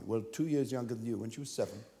 9. Well, 2 years younger than you. When she was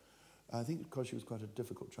 7, I think because she was quite a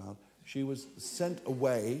difficult child, she was sent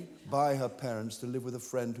away by her parents to live with a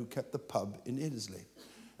friend who kept the pub in Ilsley.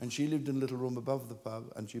 And she lived in a little room above the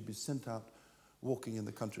pub, and she'd be sent out walking in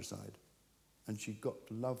the countryside. And she got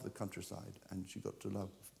to love the countryside, and she got to love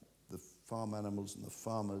the farm animals and the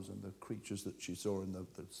farmers and the creatures that she saw and the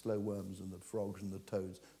slow worms and the frogs and the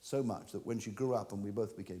toads so much that when she grew up and we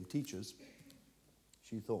both became teachers,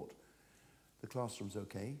 she thought, the classroom's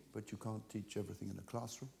okay, but you can't teach everything in a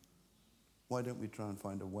classroom. Why don't we try and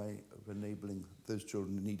find a way of enabling those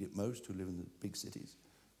children who need it most, who live in the big cities,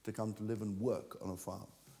 to come to live and work on a farm?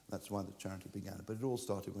 That's why the charity began. But it all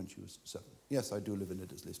started when she was 7. Yes, I do live in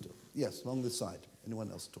Ilsley still. Yes, along this side.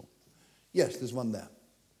 Anyone else at all? Yes, there's one there.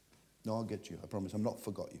 No, I'll get you. I promise. I've not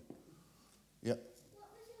forgot you. Yep. What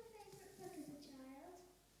was your favourite book as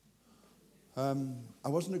a child? I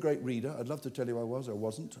wasn't a great reader. I'd love to tell you I was. I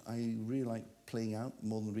wasn't. I really liked playing out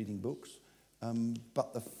more than reading books.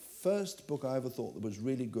 But the first book I ever thought that was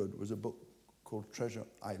really good was a book called Treasure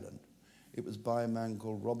Island. It was by a man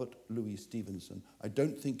called Robert Louis Stevenson. I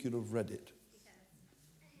don't think you'd have read it.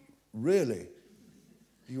 Really?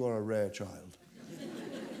 You are a rare child.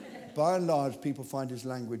 By and large, people find his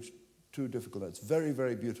language too difficult. It's very,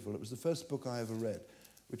 very beautiful. It was the first book I ever read,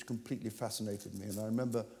 which completely fascinated me. And I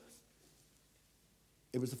remember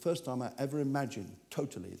it was the first time I ever imagined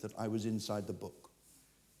totally that I was inside the book.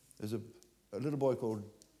 There's a little boy called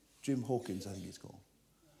Jim Hawkins, I think he's called.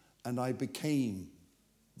 And I became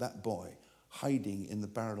that boy hiding in the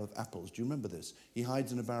barrel of apples. Do you remember this? He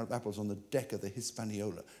hides in a barrel of apples on the deck of the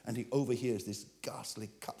Hispaniola, and he overhears this ghastly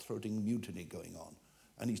cutthroating mutiny going on.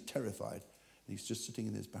 And he's terrified. And he's just sitting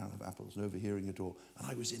in this barrel of apples and overhearing it all.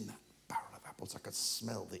 And I was in that barrel of apples. I could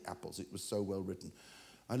smell the apples. It was so well written.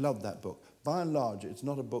 I loved that book. By and large, it's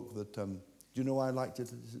not a book that... do you know why I liked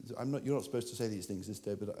it? You're not supposed to say these things this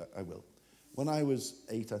day, but I will. When I was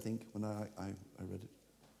 8, I think, when I read it,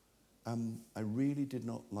 I really did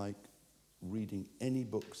not like reading any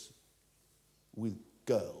books with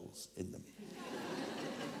girls in them.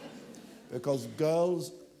 Because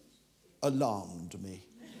girls alarmed me.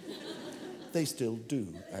 They still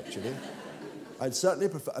do, actually. I'd certainly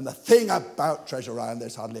prefer... And the thing about Treasure Island,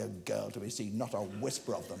 there's hardly a girl to be seen, not a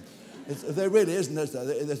whisper of them. There really isn't.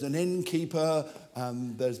 There's an innkeeper,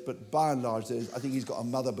 but by and large, I think he's got a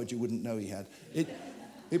mother, but you wouldn't know he had.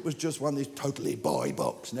 It was just one of these totally boy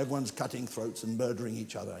books, and everyone's cutting throats and murdering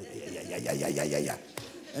each other. Yeah.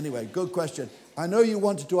 Anyway, good question. I know you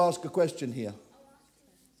wanted to ask a question here.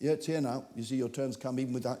 Yeah, it's here now. You see, your turn's come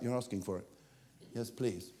even without you asking for it. Yes,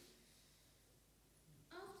 please.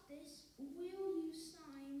 After this, will you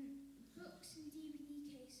sign books and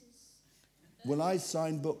DVD cases? Will I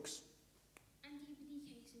sign books? And DVD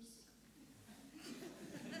cases?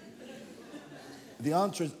 The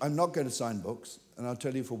answer is I'm not going to sign books, and I'll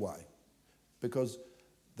tell you for why. Because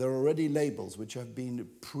there are already labels which have been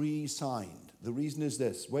pre-signed. The reason is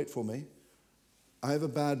this. Wait for me. I have a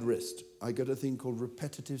bad wrist. I get a thing called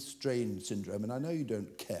repetitive strain syndrome, and I know you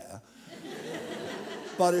don't care.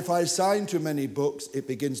 But if I sign too many books, it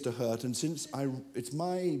begins to hurt. And since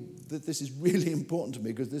this is really important to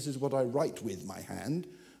me because this is what I write with my hand,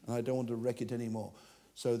 and I don't want to wreck it anymore.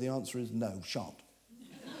 So the answer is no, shan't.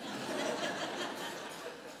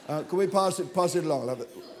 Can we pass it along? What will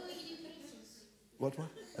you do cases? What?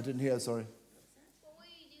 I didn't hear, sorry. What will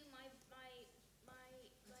you do my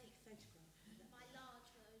large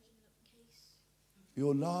version of case?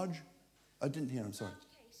 You're large? I didn't hear, I'm sorry. Large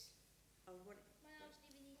case. My large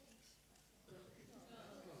DVD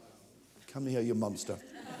case. Come here, you monster.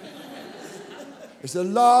 It's the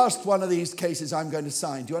last one of these cases I'm going to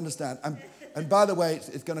sign. Do you understand? And by the way,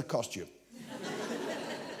 it's going to cost you.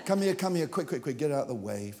 Come here, quick, get out of the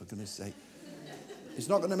way, for goodness sake. It's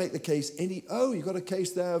not going to make the case any... Oh, you got a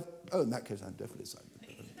case there? In that case, I'm definitely signing.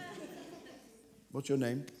 What's your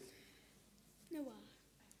name? Noah.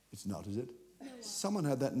 It's not, is it? Noah. Someone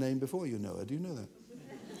had that name before you, Noah. Do you know that?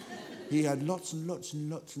 He had lots and lots and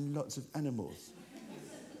lots and lots of animals.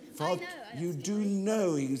 I know. You do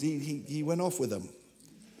know he went off with them.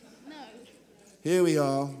 No. Here we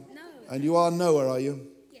are. No. And you are Noah, are you?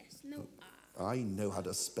 Yes, Noah. I know how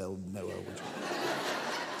to spell Noah. Would you?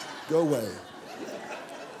 Go away.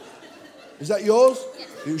 Is that yours? Yes.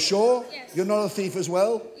 You sure? Yes. You're not a thief as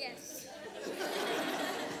well? Yes.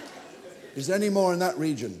 Is there any more in that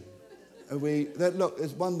region? Look,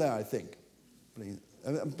 there's one there, I think. Please.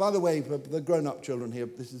 And by the way, for the grown-up children here,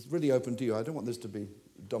 this is really open to you. I don't want this to be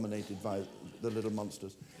dominated by the little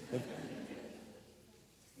monsters. Thank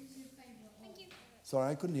you. Sorry,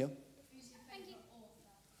 I couldn't hear. Thank you.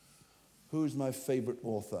 Who's my favourite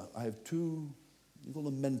author? I have two, you call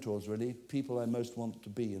them mentors really, people I most want to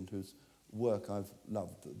be and whose work I've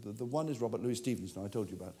loved. The one is Robert Louis Stevenson, I told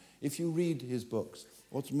you about. If you read his books,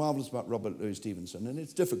 what's marvellous about Robert Louis Stevenson, and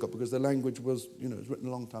it's difficult because the language was, it was written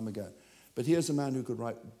a long time ago, but here's a man who could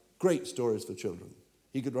write great stories for children.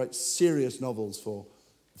 He could write serious novels for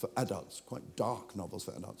adults, quite dark novels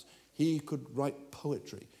for adults. He could write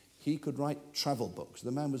poetry. He could write travel books.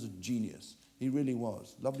 The man was a genius. He really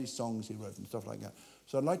was. Lovely songs he wrote and stuff like that.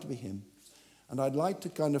 So I'd like to be him. And I'd like to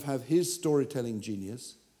kind of have his storytelling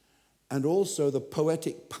genius and also the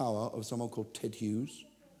poetic power of someone called Ted Hughes,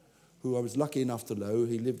 who I was lucky enough to know.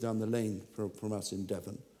 He lived down the lane from us in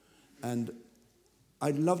Devon. And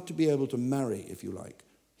I'd love to be able to marry, if you like,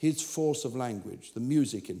 his force of language, the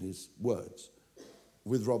music in his words,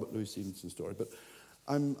 with Robert Louis Stevenson's story. But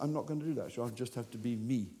I'm not going to do that. So I'll just have to be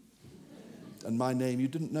me. And my name, you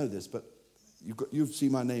didn't know this, but you've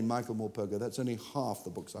seen my name, Michael Morpurgo. That's only half the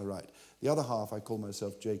books I write. The other half, I call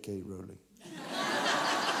myself J.K. Rowling.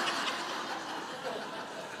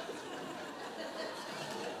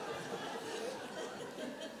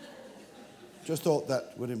 Just thought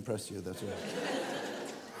that would impress you, that's all.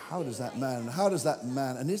 How does that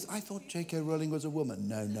man, and I thought J.K. Rowling was a woman.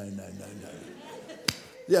 No.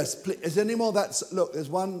 Yes, please, is there any more? Look, there's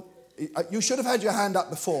one, you should have had your hand up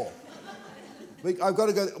before. I've got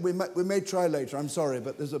to go, we may try later, I'm sorry,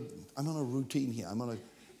 but I'm on a routine here,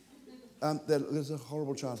 there's a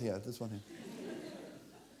horrible child here, this one here.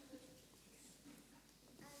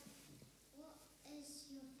 What is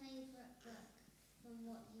your favourite book from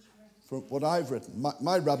what you've written? From what I've written,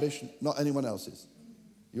 my rubbish, not anyone else's.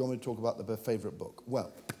 You want me to talk about the favourite book?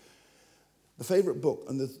 Well, the favourite book,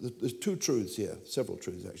 and there's two truths here, several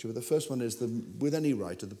truths actually, but the first one is with any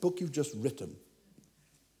writer, the book you've just written,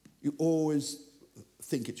 you always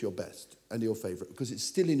think it's your best and your favourite because it's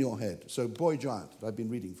still in your head. So Boy Giant, that I've been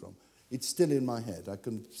reading from, it's still in my head. I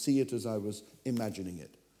can see it as I was imagining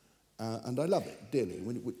it. And I love it dearly.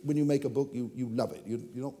 When you make a book, you love it. You're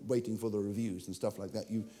not waiting for the reviews and stuff like that.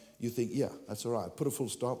 You think, yeah, that's all right. Put a full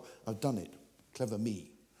stop. I've done it. Clever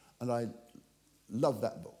me. And I love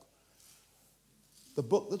that book. The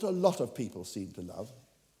book that a lot of people seem to love,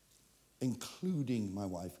 including my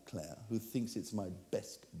wife Claire, who thinks it's my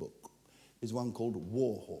best book, is one called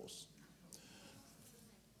War Horse.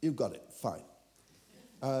 You've got it. Fine.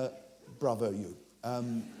 Bravo you.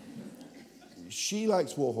 She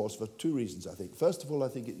likes War Horse for two reasons, I think. First of all, I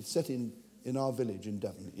think it's set in our village in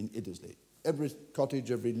Devon, in Iddesleigh. Every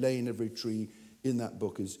cottage, every lane, every tree in that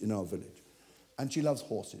book is in our village. And she loves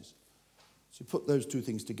horses. So put those two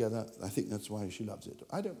things together, I think that's why she loves it.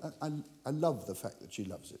 I love the fact that she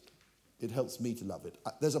loves it. It helps me to love it.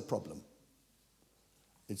 There's a problem.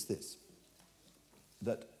 It's this.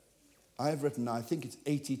 That I've written, I think it's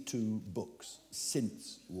 82 books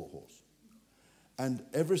since War Horse. And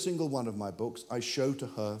every single one of my books I show to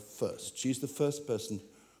her first. She's the first person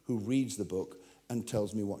who reads the book and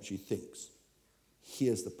tells me what she thinks.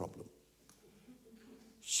 Here's the problem.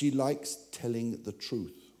 She likes telling the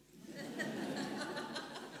truth.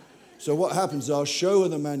 So what happens is I'll show her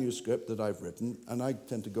the manuscript that I've written, and I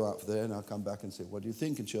tend to go out there and I'll come back and say, what do you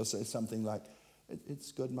think? And she'll say something like,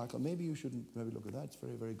 it's good, Michael. Maybe you shouldn't maybe look at that. It's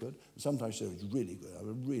very, very good. Sometimes she'll say, it's really good. I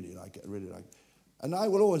really like it. I really like it. And I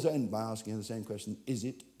will always end by asking her the same question, is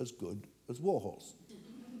it as good as War Horse?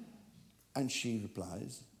 And she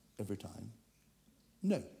replies every time,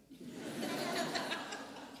 no.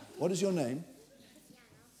 What is your name?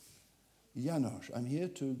 Janosch. I'm here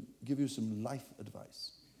to give you some life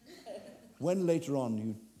advice. When later on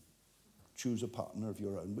you choose a partner of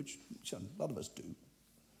your own, which a lot of us do,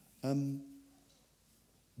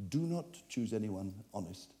 do not choose anyone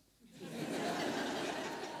honest.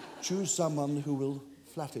 Choose someone who will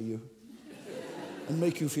flatter you and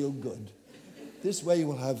make you feel good. This way you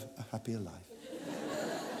will have a happier life.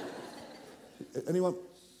 Anyone? One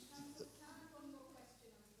more question,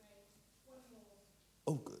 I'm afraid. One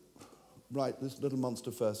more. Oh, good. Right, this little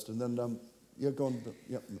monster first, and then, yeah, go on.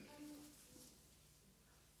 Yeah.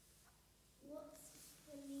 What's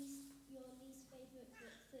your least favourite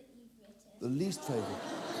book that you've written? The least favourite.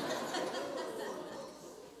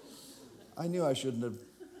 I knew I shouldn't have.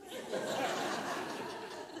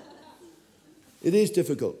 It is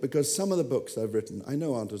difficult because some of the books I've written I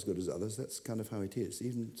know aren't as good as others. That's kind of how it is.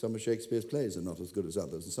 Even some of Shakespeare's plays are not as good as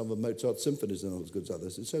others, and some of Mozart's symphonies are not as good as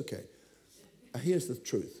others. It's okay. Here's the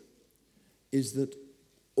truth, is that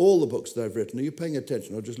all the books that I've written, are you paying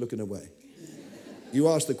attention or just looking away? You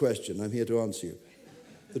asked the question, I'm here to answer you.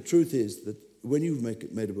 The truth is that when you've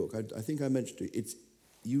made a book, I think I mentioned to you,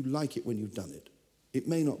 you like it when you've done it. It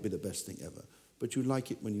may not be the best thing ever, but you like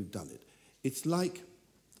it when you've done it. It's like,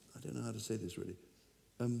 I don't know how to say this really.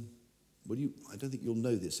 I don't think you'll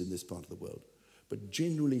know this in this part of the world, but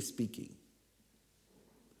generally speaking,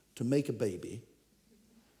 to make a baby,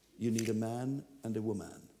 you need a man and a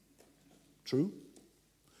woman. True?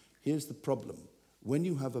 Here's the problem. When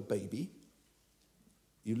you have a baby,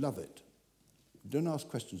 you love it. Don't ask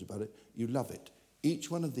questions about it. You love it.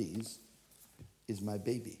 Each one of these is my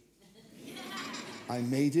baby. I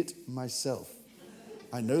made it myself.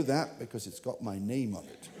 I know that because it's got my name on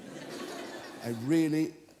it.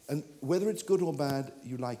 And whether it's good or bad,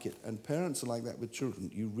 you like it. And parents are like that with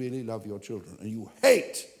children. You really love your children. And you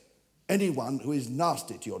hate anyone who is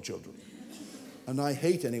nasty to your children. And I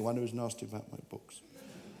hate anyone who is nasty about my books.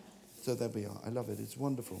 So there we are. I love it. It's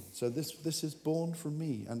wonderful. So this is born from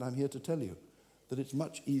me. And I'm here to tell you that it's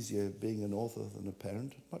much easier being an author than a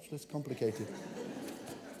parent. Much less complicated.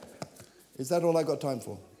 Is that all I got time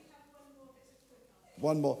for?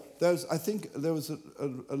 One more. I think there was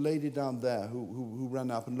a lady down there who ran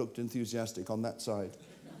up and looked enthusiastic on that side.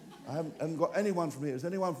 I haven't got anyone from here. Is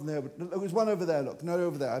anyone from there? There was one over there, look. No,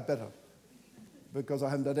 over there. I better. because I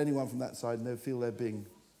haven't had anyone from that side and they feel they're being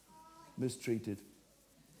mistreated.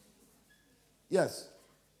 Yes?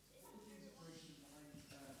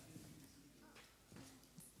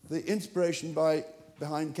 The inspiration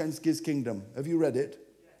behind Kensuke's Kingdom. Have you read it?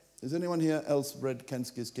 Yes. Has anyone here else read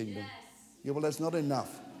Kensuke's Kingdom? Yes. Yeah, well, that's not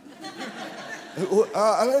enough.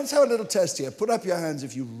 Let's have a little test here. Put up your hands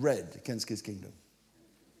if you read Kensuke's Kingdom.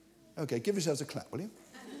 Okay, give yourselves a clap, will you?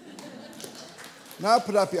 Now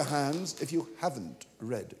put up your hands if you haven't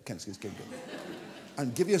read Kensuke's Kingdom.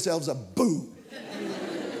 And give yourselves a boom.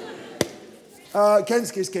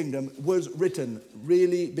 Kensuke's Kingdom was written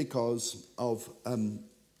really because of,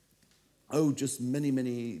 just many,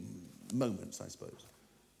 many moments, I suppose.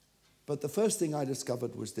 But the first thing I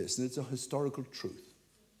discovered was this, and it's a historical truth,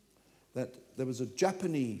 that there was a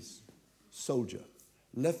Japanese soldier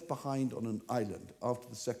left behind on an island after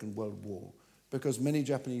the Second World War because many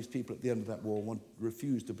Japanese people at the end of that war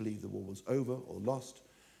refused to believe the war was over or lost,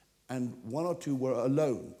 and one or two were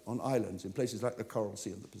alone on islands in places like the Coral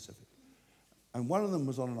Sea and the Pacific. And one of them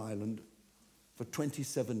was on an island for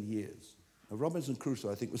 27 years. Now, Robinson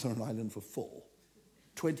Crusoe, I think, was on an island for 4.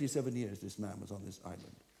 27 years this man was on this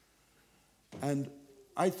island. And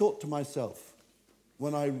I thought to myself,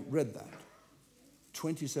 when I read that,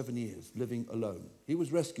 27 years living alone. He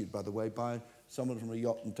was rescued, by the way, by someone from a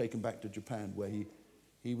yacht and taken back to Japan, where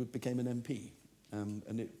he became an MP.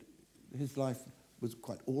 His life was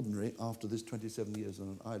quite ordinary after this 27 years on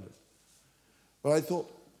an island. But I thought,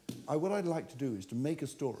 what I'd like to do is to make a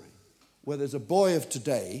story where there's a boy of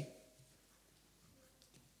today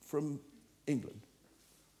from England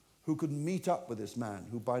who could meet up with this man,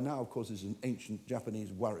 who by now, of course, is an ancient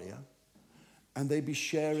Japanese warrior, and they'd be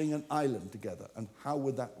sharing an island together, and how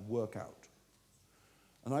would that work out?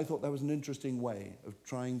 And I thought that was an interesting way of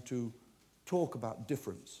trying to talk about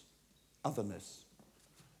difference, otherness.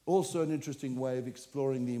 Also an interesting way of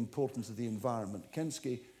exploring the importance of the environment.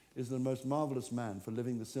 Kensuke is the most marvelous man for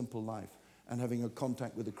living the simple life and having a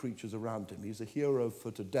contact with the creatures around him. He's a hero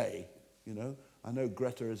for today, you know. I know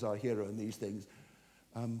Greta is our hero in these things,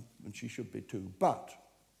 and she should be too. But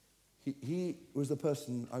he was the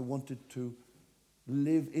person I wanted to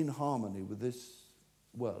live in harmony with this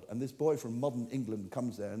world. And this boy from modern England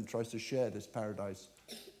comes there and tries to share this paradise,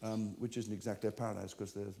 which isn't exactly a paradise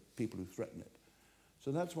because there's people who threaten it.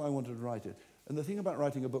 So that's why I wanted to write it. And the thing about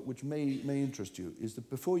writing a book which may interest you is that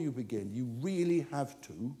before you begin, you really have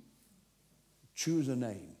to choose a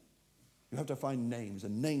name. You have to find names,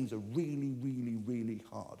 and names are really, really, really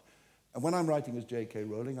hard. And when I'm writing as J.K.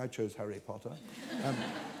 Rowling, I chose Harry Potter.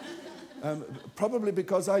 Probably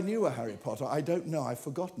because I knew a Harry Potter. I don't know, I've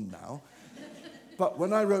forgotten now. But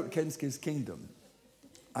when I wrote Kensuke's Kingdom,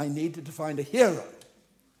 I needed to find a hero.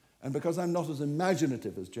 And because I'm not as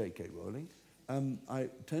imaginative as J.K. Rowling, I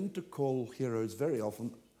tend to call heroes very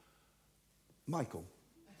often Michael.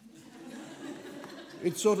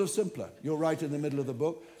 It's sort of simpler. You're right in the middle of the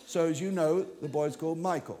book. So as you know, the boy's called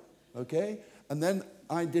Michael, okay? And then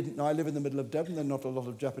I didn't know, I live in the middle of Devon. There are not a lot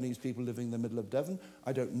of Japanese people living in the middle of Devon.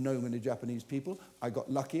 I don't know many Japanese people. I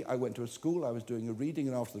got lucky. I went to a school. I was doing a reading,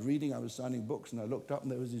 and after the reading, I was signing books, and I looked up,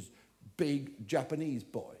 and there was this big Japanese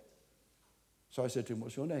boy. So I said to him,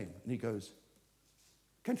 "What's your name?" And he goes,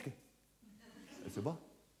 "Kensuke." I said, "What?"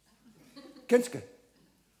 "Kensuke."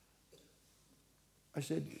 I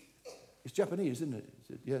said, "It's Japanese, isn't it?" He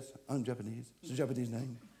said, "Yes, I'm Japanese. It's a Japanese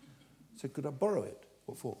name." I said, "Could I borrow it?"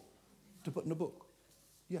 "What for?" "To put in a book."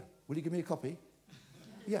 "Yeah." "Will you give me a copy?"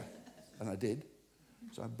 "Yeah." And I did.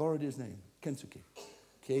 So I borrowed his name, Kensuke.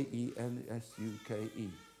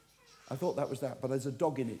 Kensuke. I thought that was that, but there's a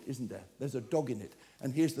dog in it, isn't there? There's a dog in it.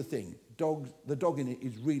 And here's the thing. The dog in it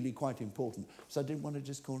is really quite important. So I didn't want to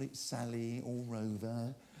just call it Sally or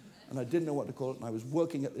Rover. And I didn't know what to call it. And I was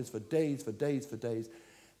working at this for days.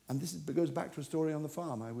 And this goes back to a story on the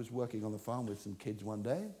farm. I was working on the farm with some kids one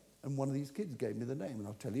day, and one of these kids gave me the name, and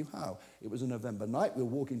I'll tell you how. It was a November night. We were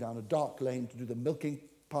walking down a dark lane to do the milking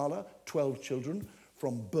parlour, 12 children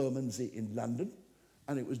from Bermondsey in London.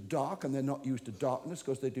 And it was dark, and they're not used to darkness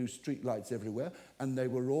because they do street lights everywhere. And they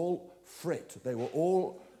were all frit. They were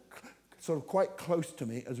all sort of quite close to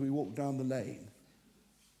me as we walked down the lane.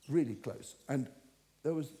 Really close. And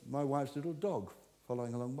there was my wife's little dog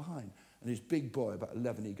following along behind. And his big boy, about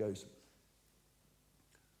 11, he goes,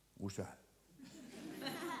 "What's that?"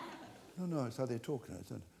 No, it's how they're talking. I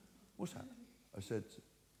said, "What's that?" I said, "It's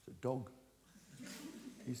a dog."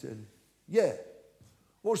 He said, "Yeah.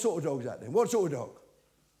 What sort of dog's that then? What sort of dog?"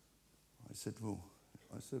 I said,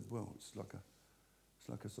 well, it's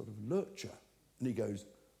like a sort of lurcher. And he goes,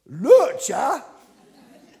 "Lurcher?"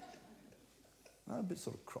 I'm a bit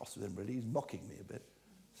sort of cross with him, really. He's mocking me a bit.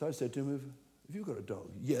 So I said to him, have you got a dog?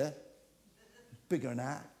 Yeah. Bigger than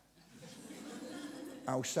that.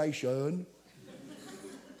 Alsatian.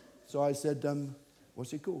 So I said,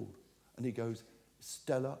 what's it called? And he goes,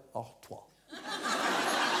 Stella Artois.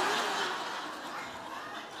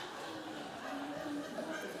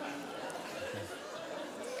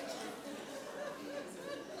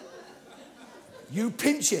 You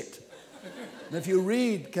pinch it. And if you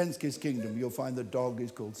read Kensuke's Kingdom, you'll find the dog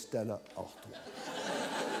is called Stella Artois.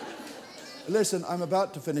 Listen, I'm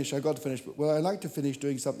about to finish. I've got to finish. But well, I like to finish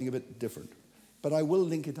doing something a bit different. But I will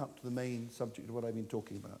link it up to the main subject of what I've been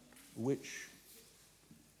talking about, which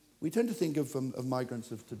we tend to think of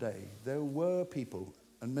migrants of today. There were people,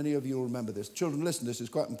 and many of you will remember this. Children, listen, this is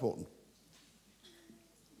quite important.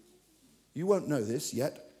 You won't know this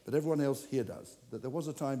yet, but everyone else here does, that there was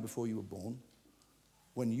a time before you were born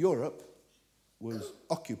when Europe was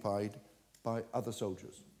occupied by other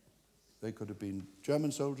soldiers. They could have been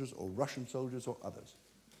German soldiers or Russian soldiers or others.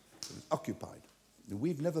 It was occupied.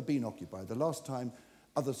 We've never been occupied. The last time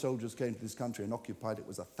other soldiers came to this country and occupied it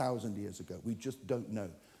was 1,000 years ago. We just don't know.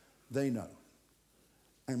 They know.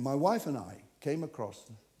 And my wife and I came across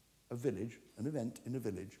a village, an event in a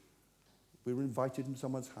village. We were invited in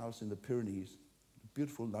someone's house in the Pyrenees. A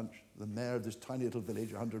beautiful lunch. The mayor of this tiny little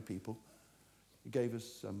village, 100 people. He gave us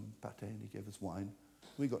some pâté and he gave us wine.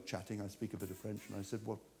 We got chatting. I speak a bit of French. And I said,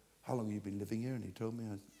 well, how long have you been living here? And he told me.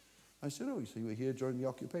 I said, oh, so you were here during the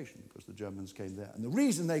occupation, because the Germans came there. And the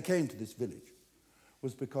reason they came to this village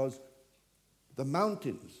was because the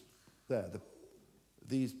mountains there,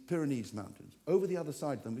 these Pyrenees mountains, over the other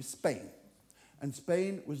side of them is Spain. And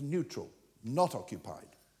Spain was neutral, not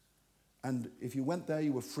occupied. And if you went there,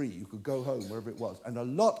 you were free. You could go home, wherever it was. And a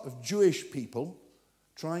lot of Jewish people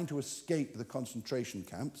trying to escape the concentration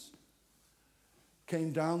camps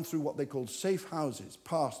came down through what they called safe houses,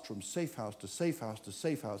 passed from safe house to safe house to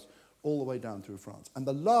safe house, all the way down through France. And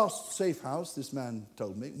the last safe house, this man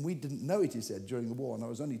told me, and we didn't know it, he said, during the war, and I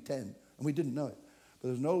was only 10, and we didn't know it, but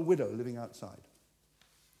there was an old widow living outside.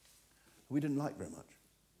 We didn't like very much.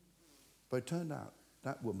 But it turned out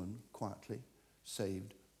that woman quietly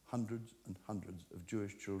saved hundreds and hundreds of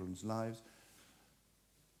Jewish children's lives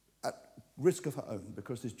at risk of her own,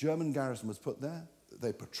 because this German garrison was put there.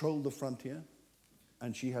 They patrolled the frontier,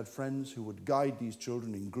 and she had friends who would guide these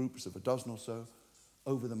children in groups of a dozen or so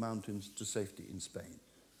over the mountains to safety in Spain.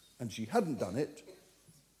 And she hadn't done it,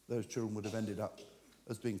 those children would have ended up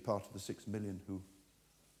as being part of the 6 million who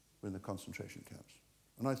were in the concentration camps.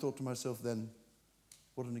 And I thought to myself then,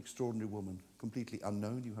 what an extraordinary woman, completely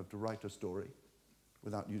unknown. You have to write a story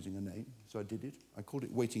without using a name. So I did it. I called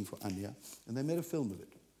it Waiting for Anya, and they made a film of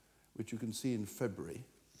it, which you can see in February,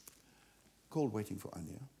 called Waiting for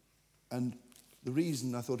Anya. And the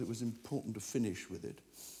reason I thought it was important to finish with it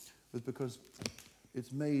was because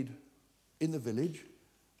it's made in the village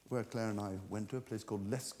where Claire and I went to, a place called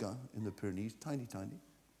Lesca in the Pyrenees, tiny, tiny.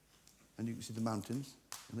 And you can see the mountains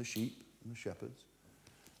and the sheep and the shepherds.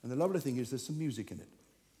 And the lovely thing is there's some music in it.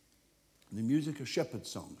 And the music are shepherd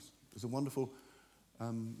songs. There's a wonderful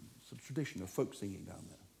sort of tradition of folk singing down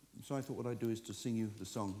there. And so I thought what I'd do is to sing you the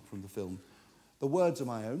song from the film. The words are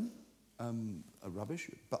my own, are rubbish,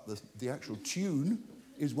 but the actual tune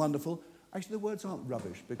is wonderful. Actually, the words aren't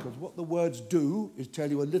rubbish, because what the words do is tell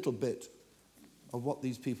you a little bit of what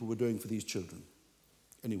these people were doing for these children.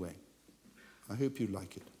 Anyway, I hope you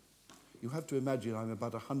like it. You have to imagine I'm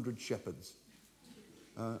about 100 shepherds,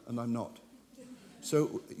 and I'm not.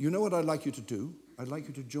 So you know what I'd like you to do? I'd like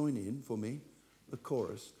you to join in, for me, the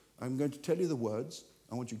chorus. I'm going to tell you the words.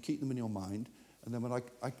 I want you to keep them in your mind, and then when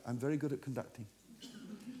I'm very good at conducting.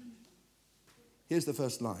 Here's the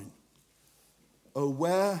first line. Oh,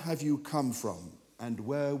 where have you come from, and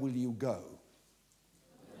where will you go?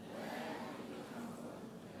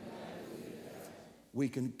 We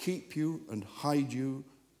can keep you and hide you,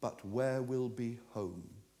 but where will be home?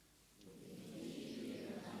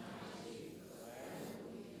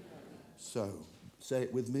 So, say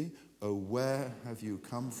it with me. Oh, where have you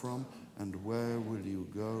come from, and where will you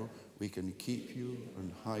go? We can keep you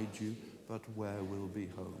and hide you, but where will be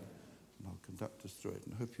home? And I'll conduct us through it,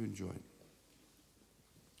 and I hope you enjoy it.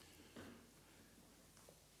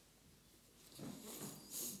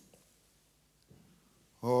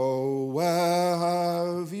 Oh, where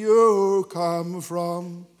have you come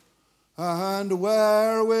from, and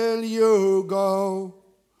where will you go?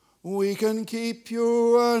 We can keep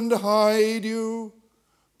you and hide you,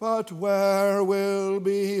 but where will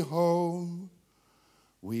be home?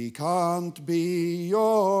 We can't be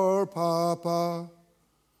your papa,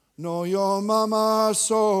 nor your mama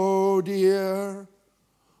so dear.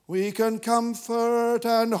 We can comfort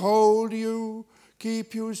and hold you,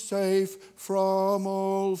 keep you safe from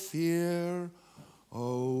all fear.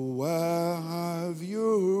 Oh, where have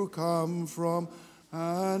you come from,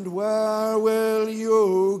 and where will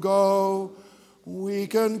you go? We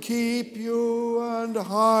can keep you and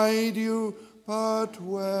hide you, but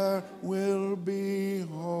where will be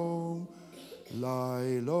home?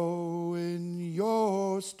 Lie low in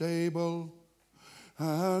your stable,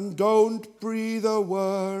 and don't breathe a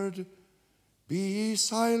word. Be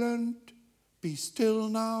silent, be still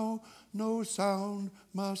now, no sound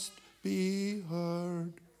must be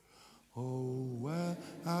heard. Oh, where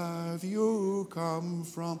have you come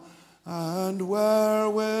from, and where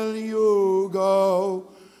will you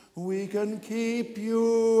go? We can keep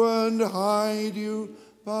you and hide you,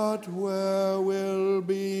 but where will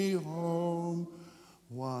be home?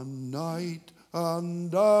 One night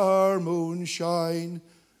under moonshine,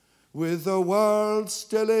 with the world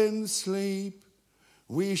still in sleep,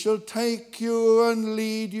 we shall take you and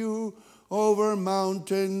lead you over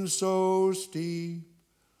mountains so steep.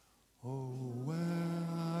 Oh, where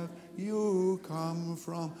have you come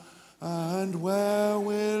from, and where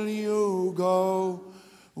will you go?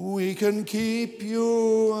 We can keep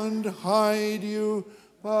you and hide you,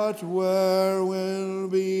 but where will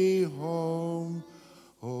be home?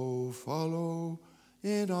 Oh, follow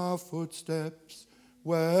in our footsteps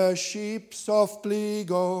where sheep softly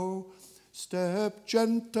go. Step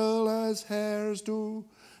gentle as hares do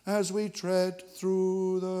as we tread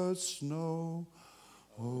through the snow.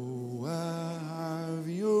 Oh, where have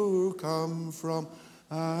you come from,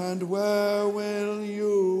 and where will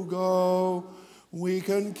you go? We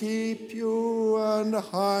can keep you and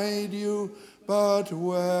hide you, but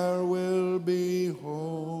where will be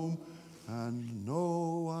home? And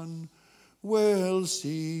no one will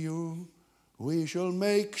see you. We shall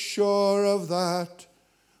make sure of that.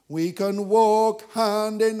 We can walk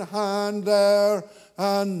hand in hand there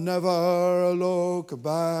and never look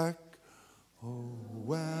back. Oh,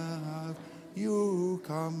 where have you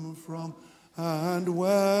come from, and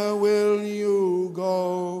where will you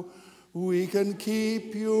go? We can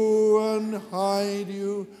keep you and hide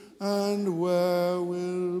you, and where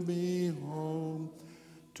will be home?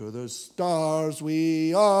 To the stars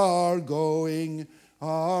we are going,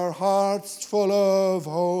 our hearts full of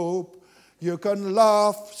hope. You can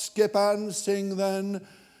laugh, skip, and sing then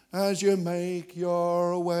as you make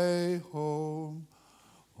your way home.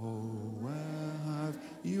 Oh, where have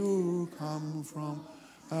you come from,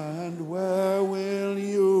 and where will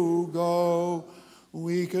you go?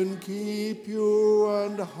 We can keep you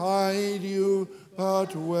and hide you,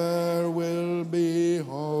 but where will be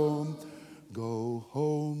home? Go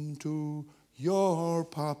home to your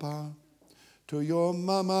papa, to your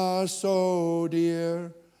mama so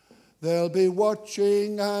dear. They'll be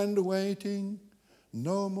watching and waiting.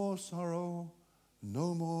 No more sorrow,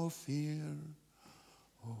 no more fear.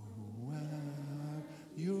 Oh, where have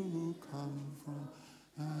you come from,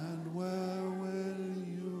 and where will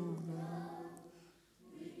you